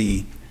that's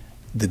the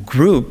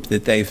group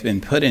that they've been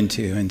put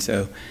into, and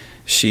so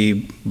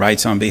she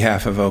writes on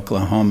behalf of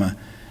Oklahoma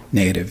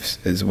natives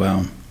as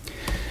well.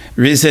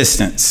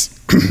 Resistance.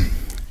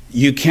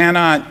 You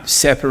cannot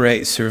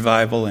separate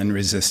survival and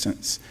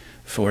resistance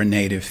for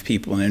native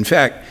people. And in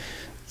fact,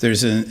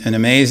 there's an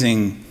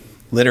amazing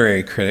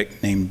literary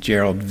critic named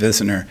Gerald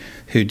Visner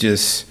who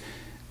just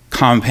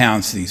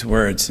compounds these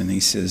words, and he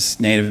says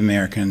Native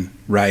American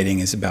writing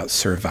is about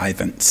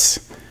survivance,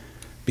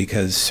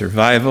 because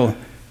survival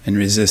and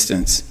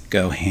resistance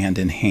go hand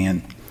in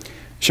hand.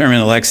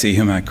 Sherman Alexie,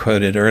 whom I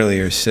quoted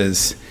earlier,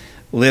 says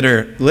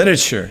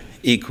literature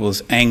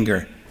equals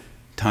anger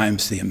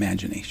times the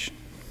imagination.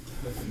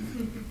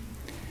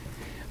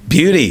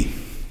 Beauty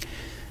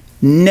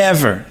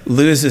never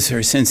loses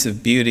her sense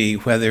of beauty,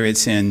 whether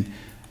it's in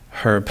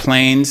her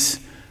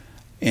plains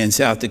in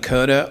South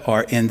Dakota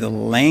or in the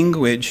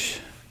language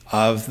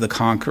of the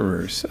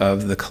conquerors,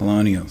 of the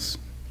colonials.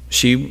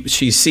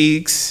 She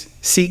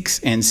seeks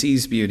and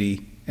sees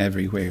beauty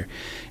everywhere.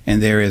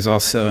 And there is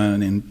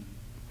also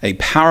a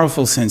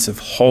powerful sense of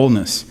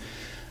wholeness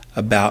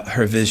about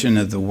her vision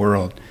of the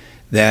world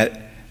that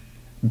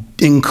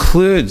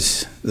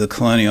includes the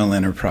colonial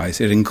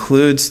enterprise. It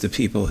includes the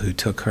people who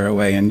took her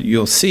away. And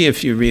you'll see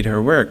if you read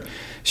her work,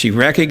 she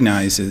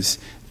recognizes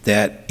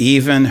that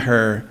even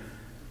her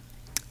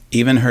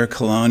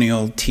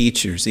colonial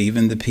teachers,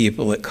 even the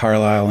people at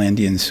Carlisle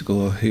Indian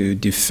School who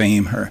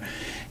defame her,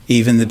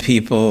 even the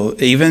people,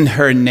 even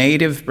her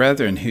native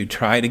brethren who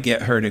try to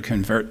get her to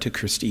convert to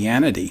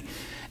Christianity,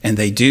 and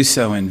they do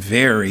so in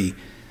very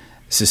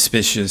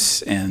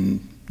suspicious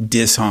and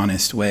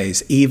dishonest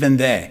ways, even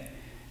they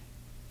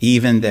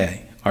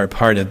are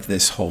part of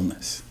this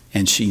wholeness.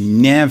 And she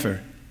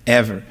never,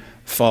 ever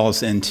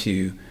falls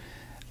into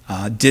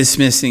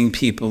dismissing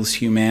people's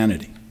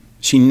humanity.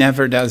 She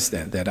never does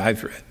that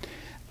I've read.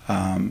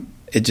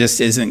 It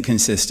just isn't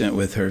consistent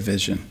with her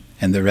vision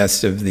and the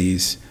rest of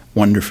these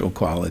wonderful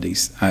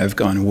qualities. I've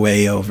gone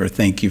way over.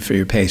 Thank you for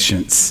your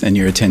patience and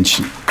your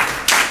attention.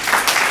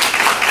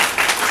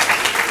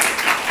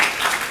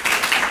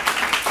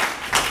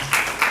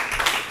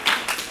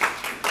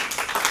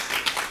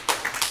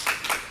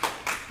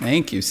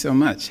 Thank you so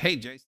much. Hey,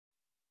 Jason.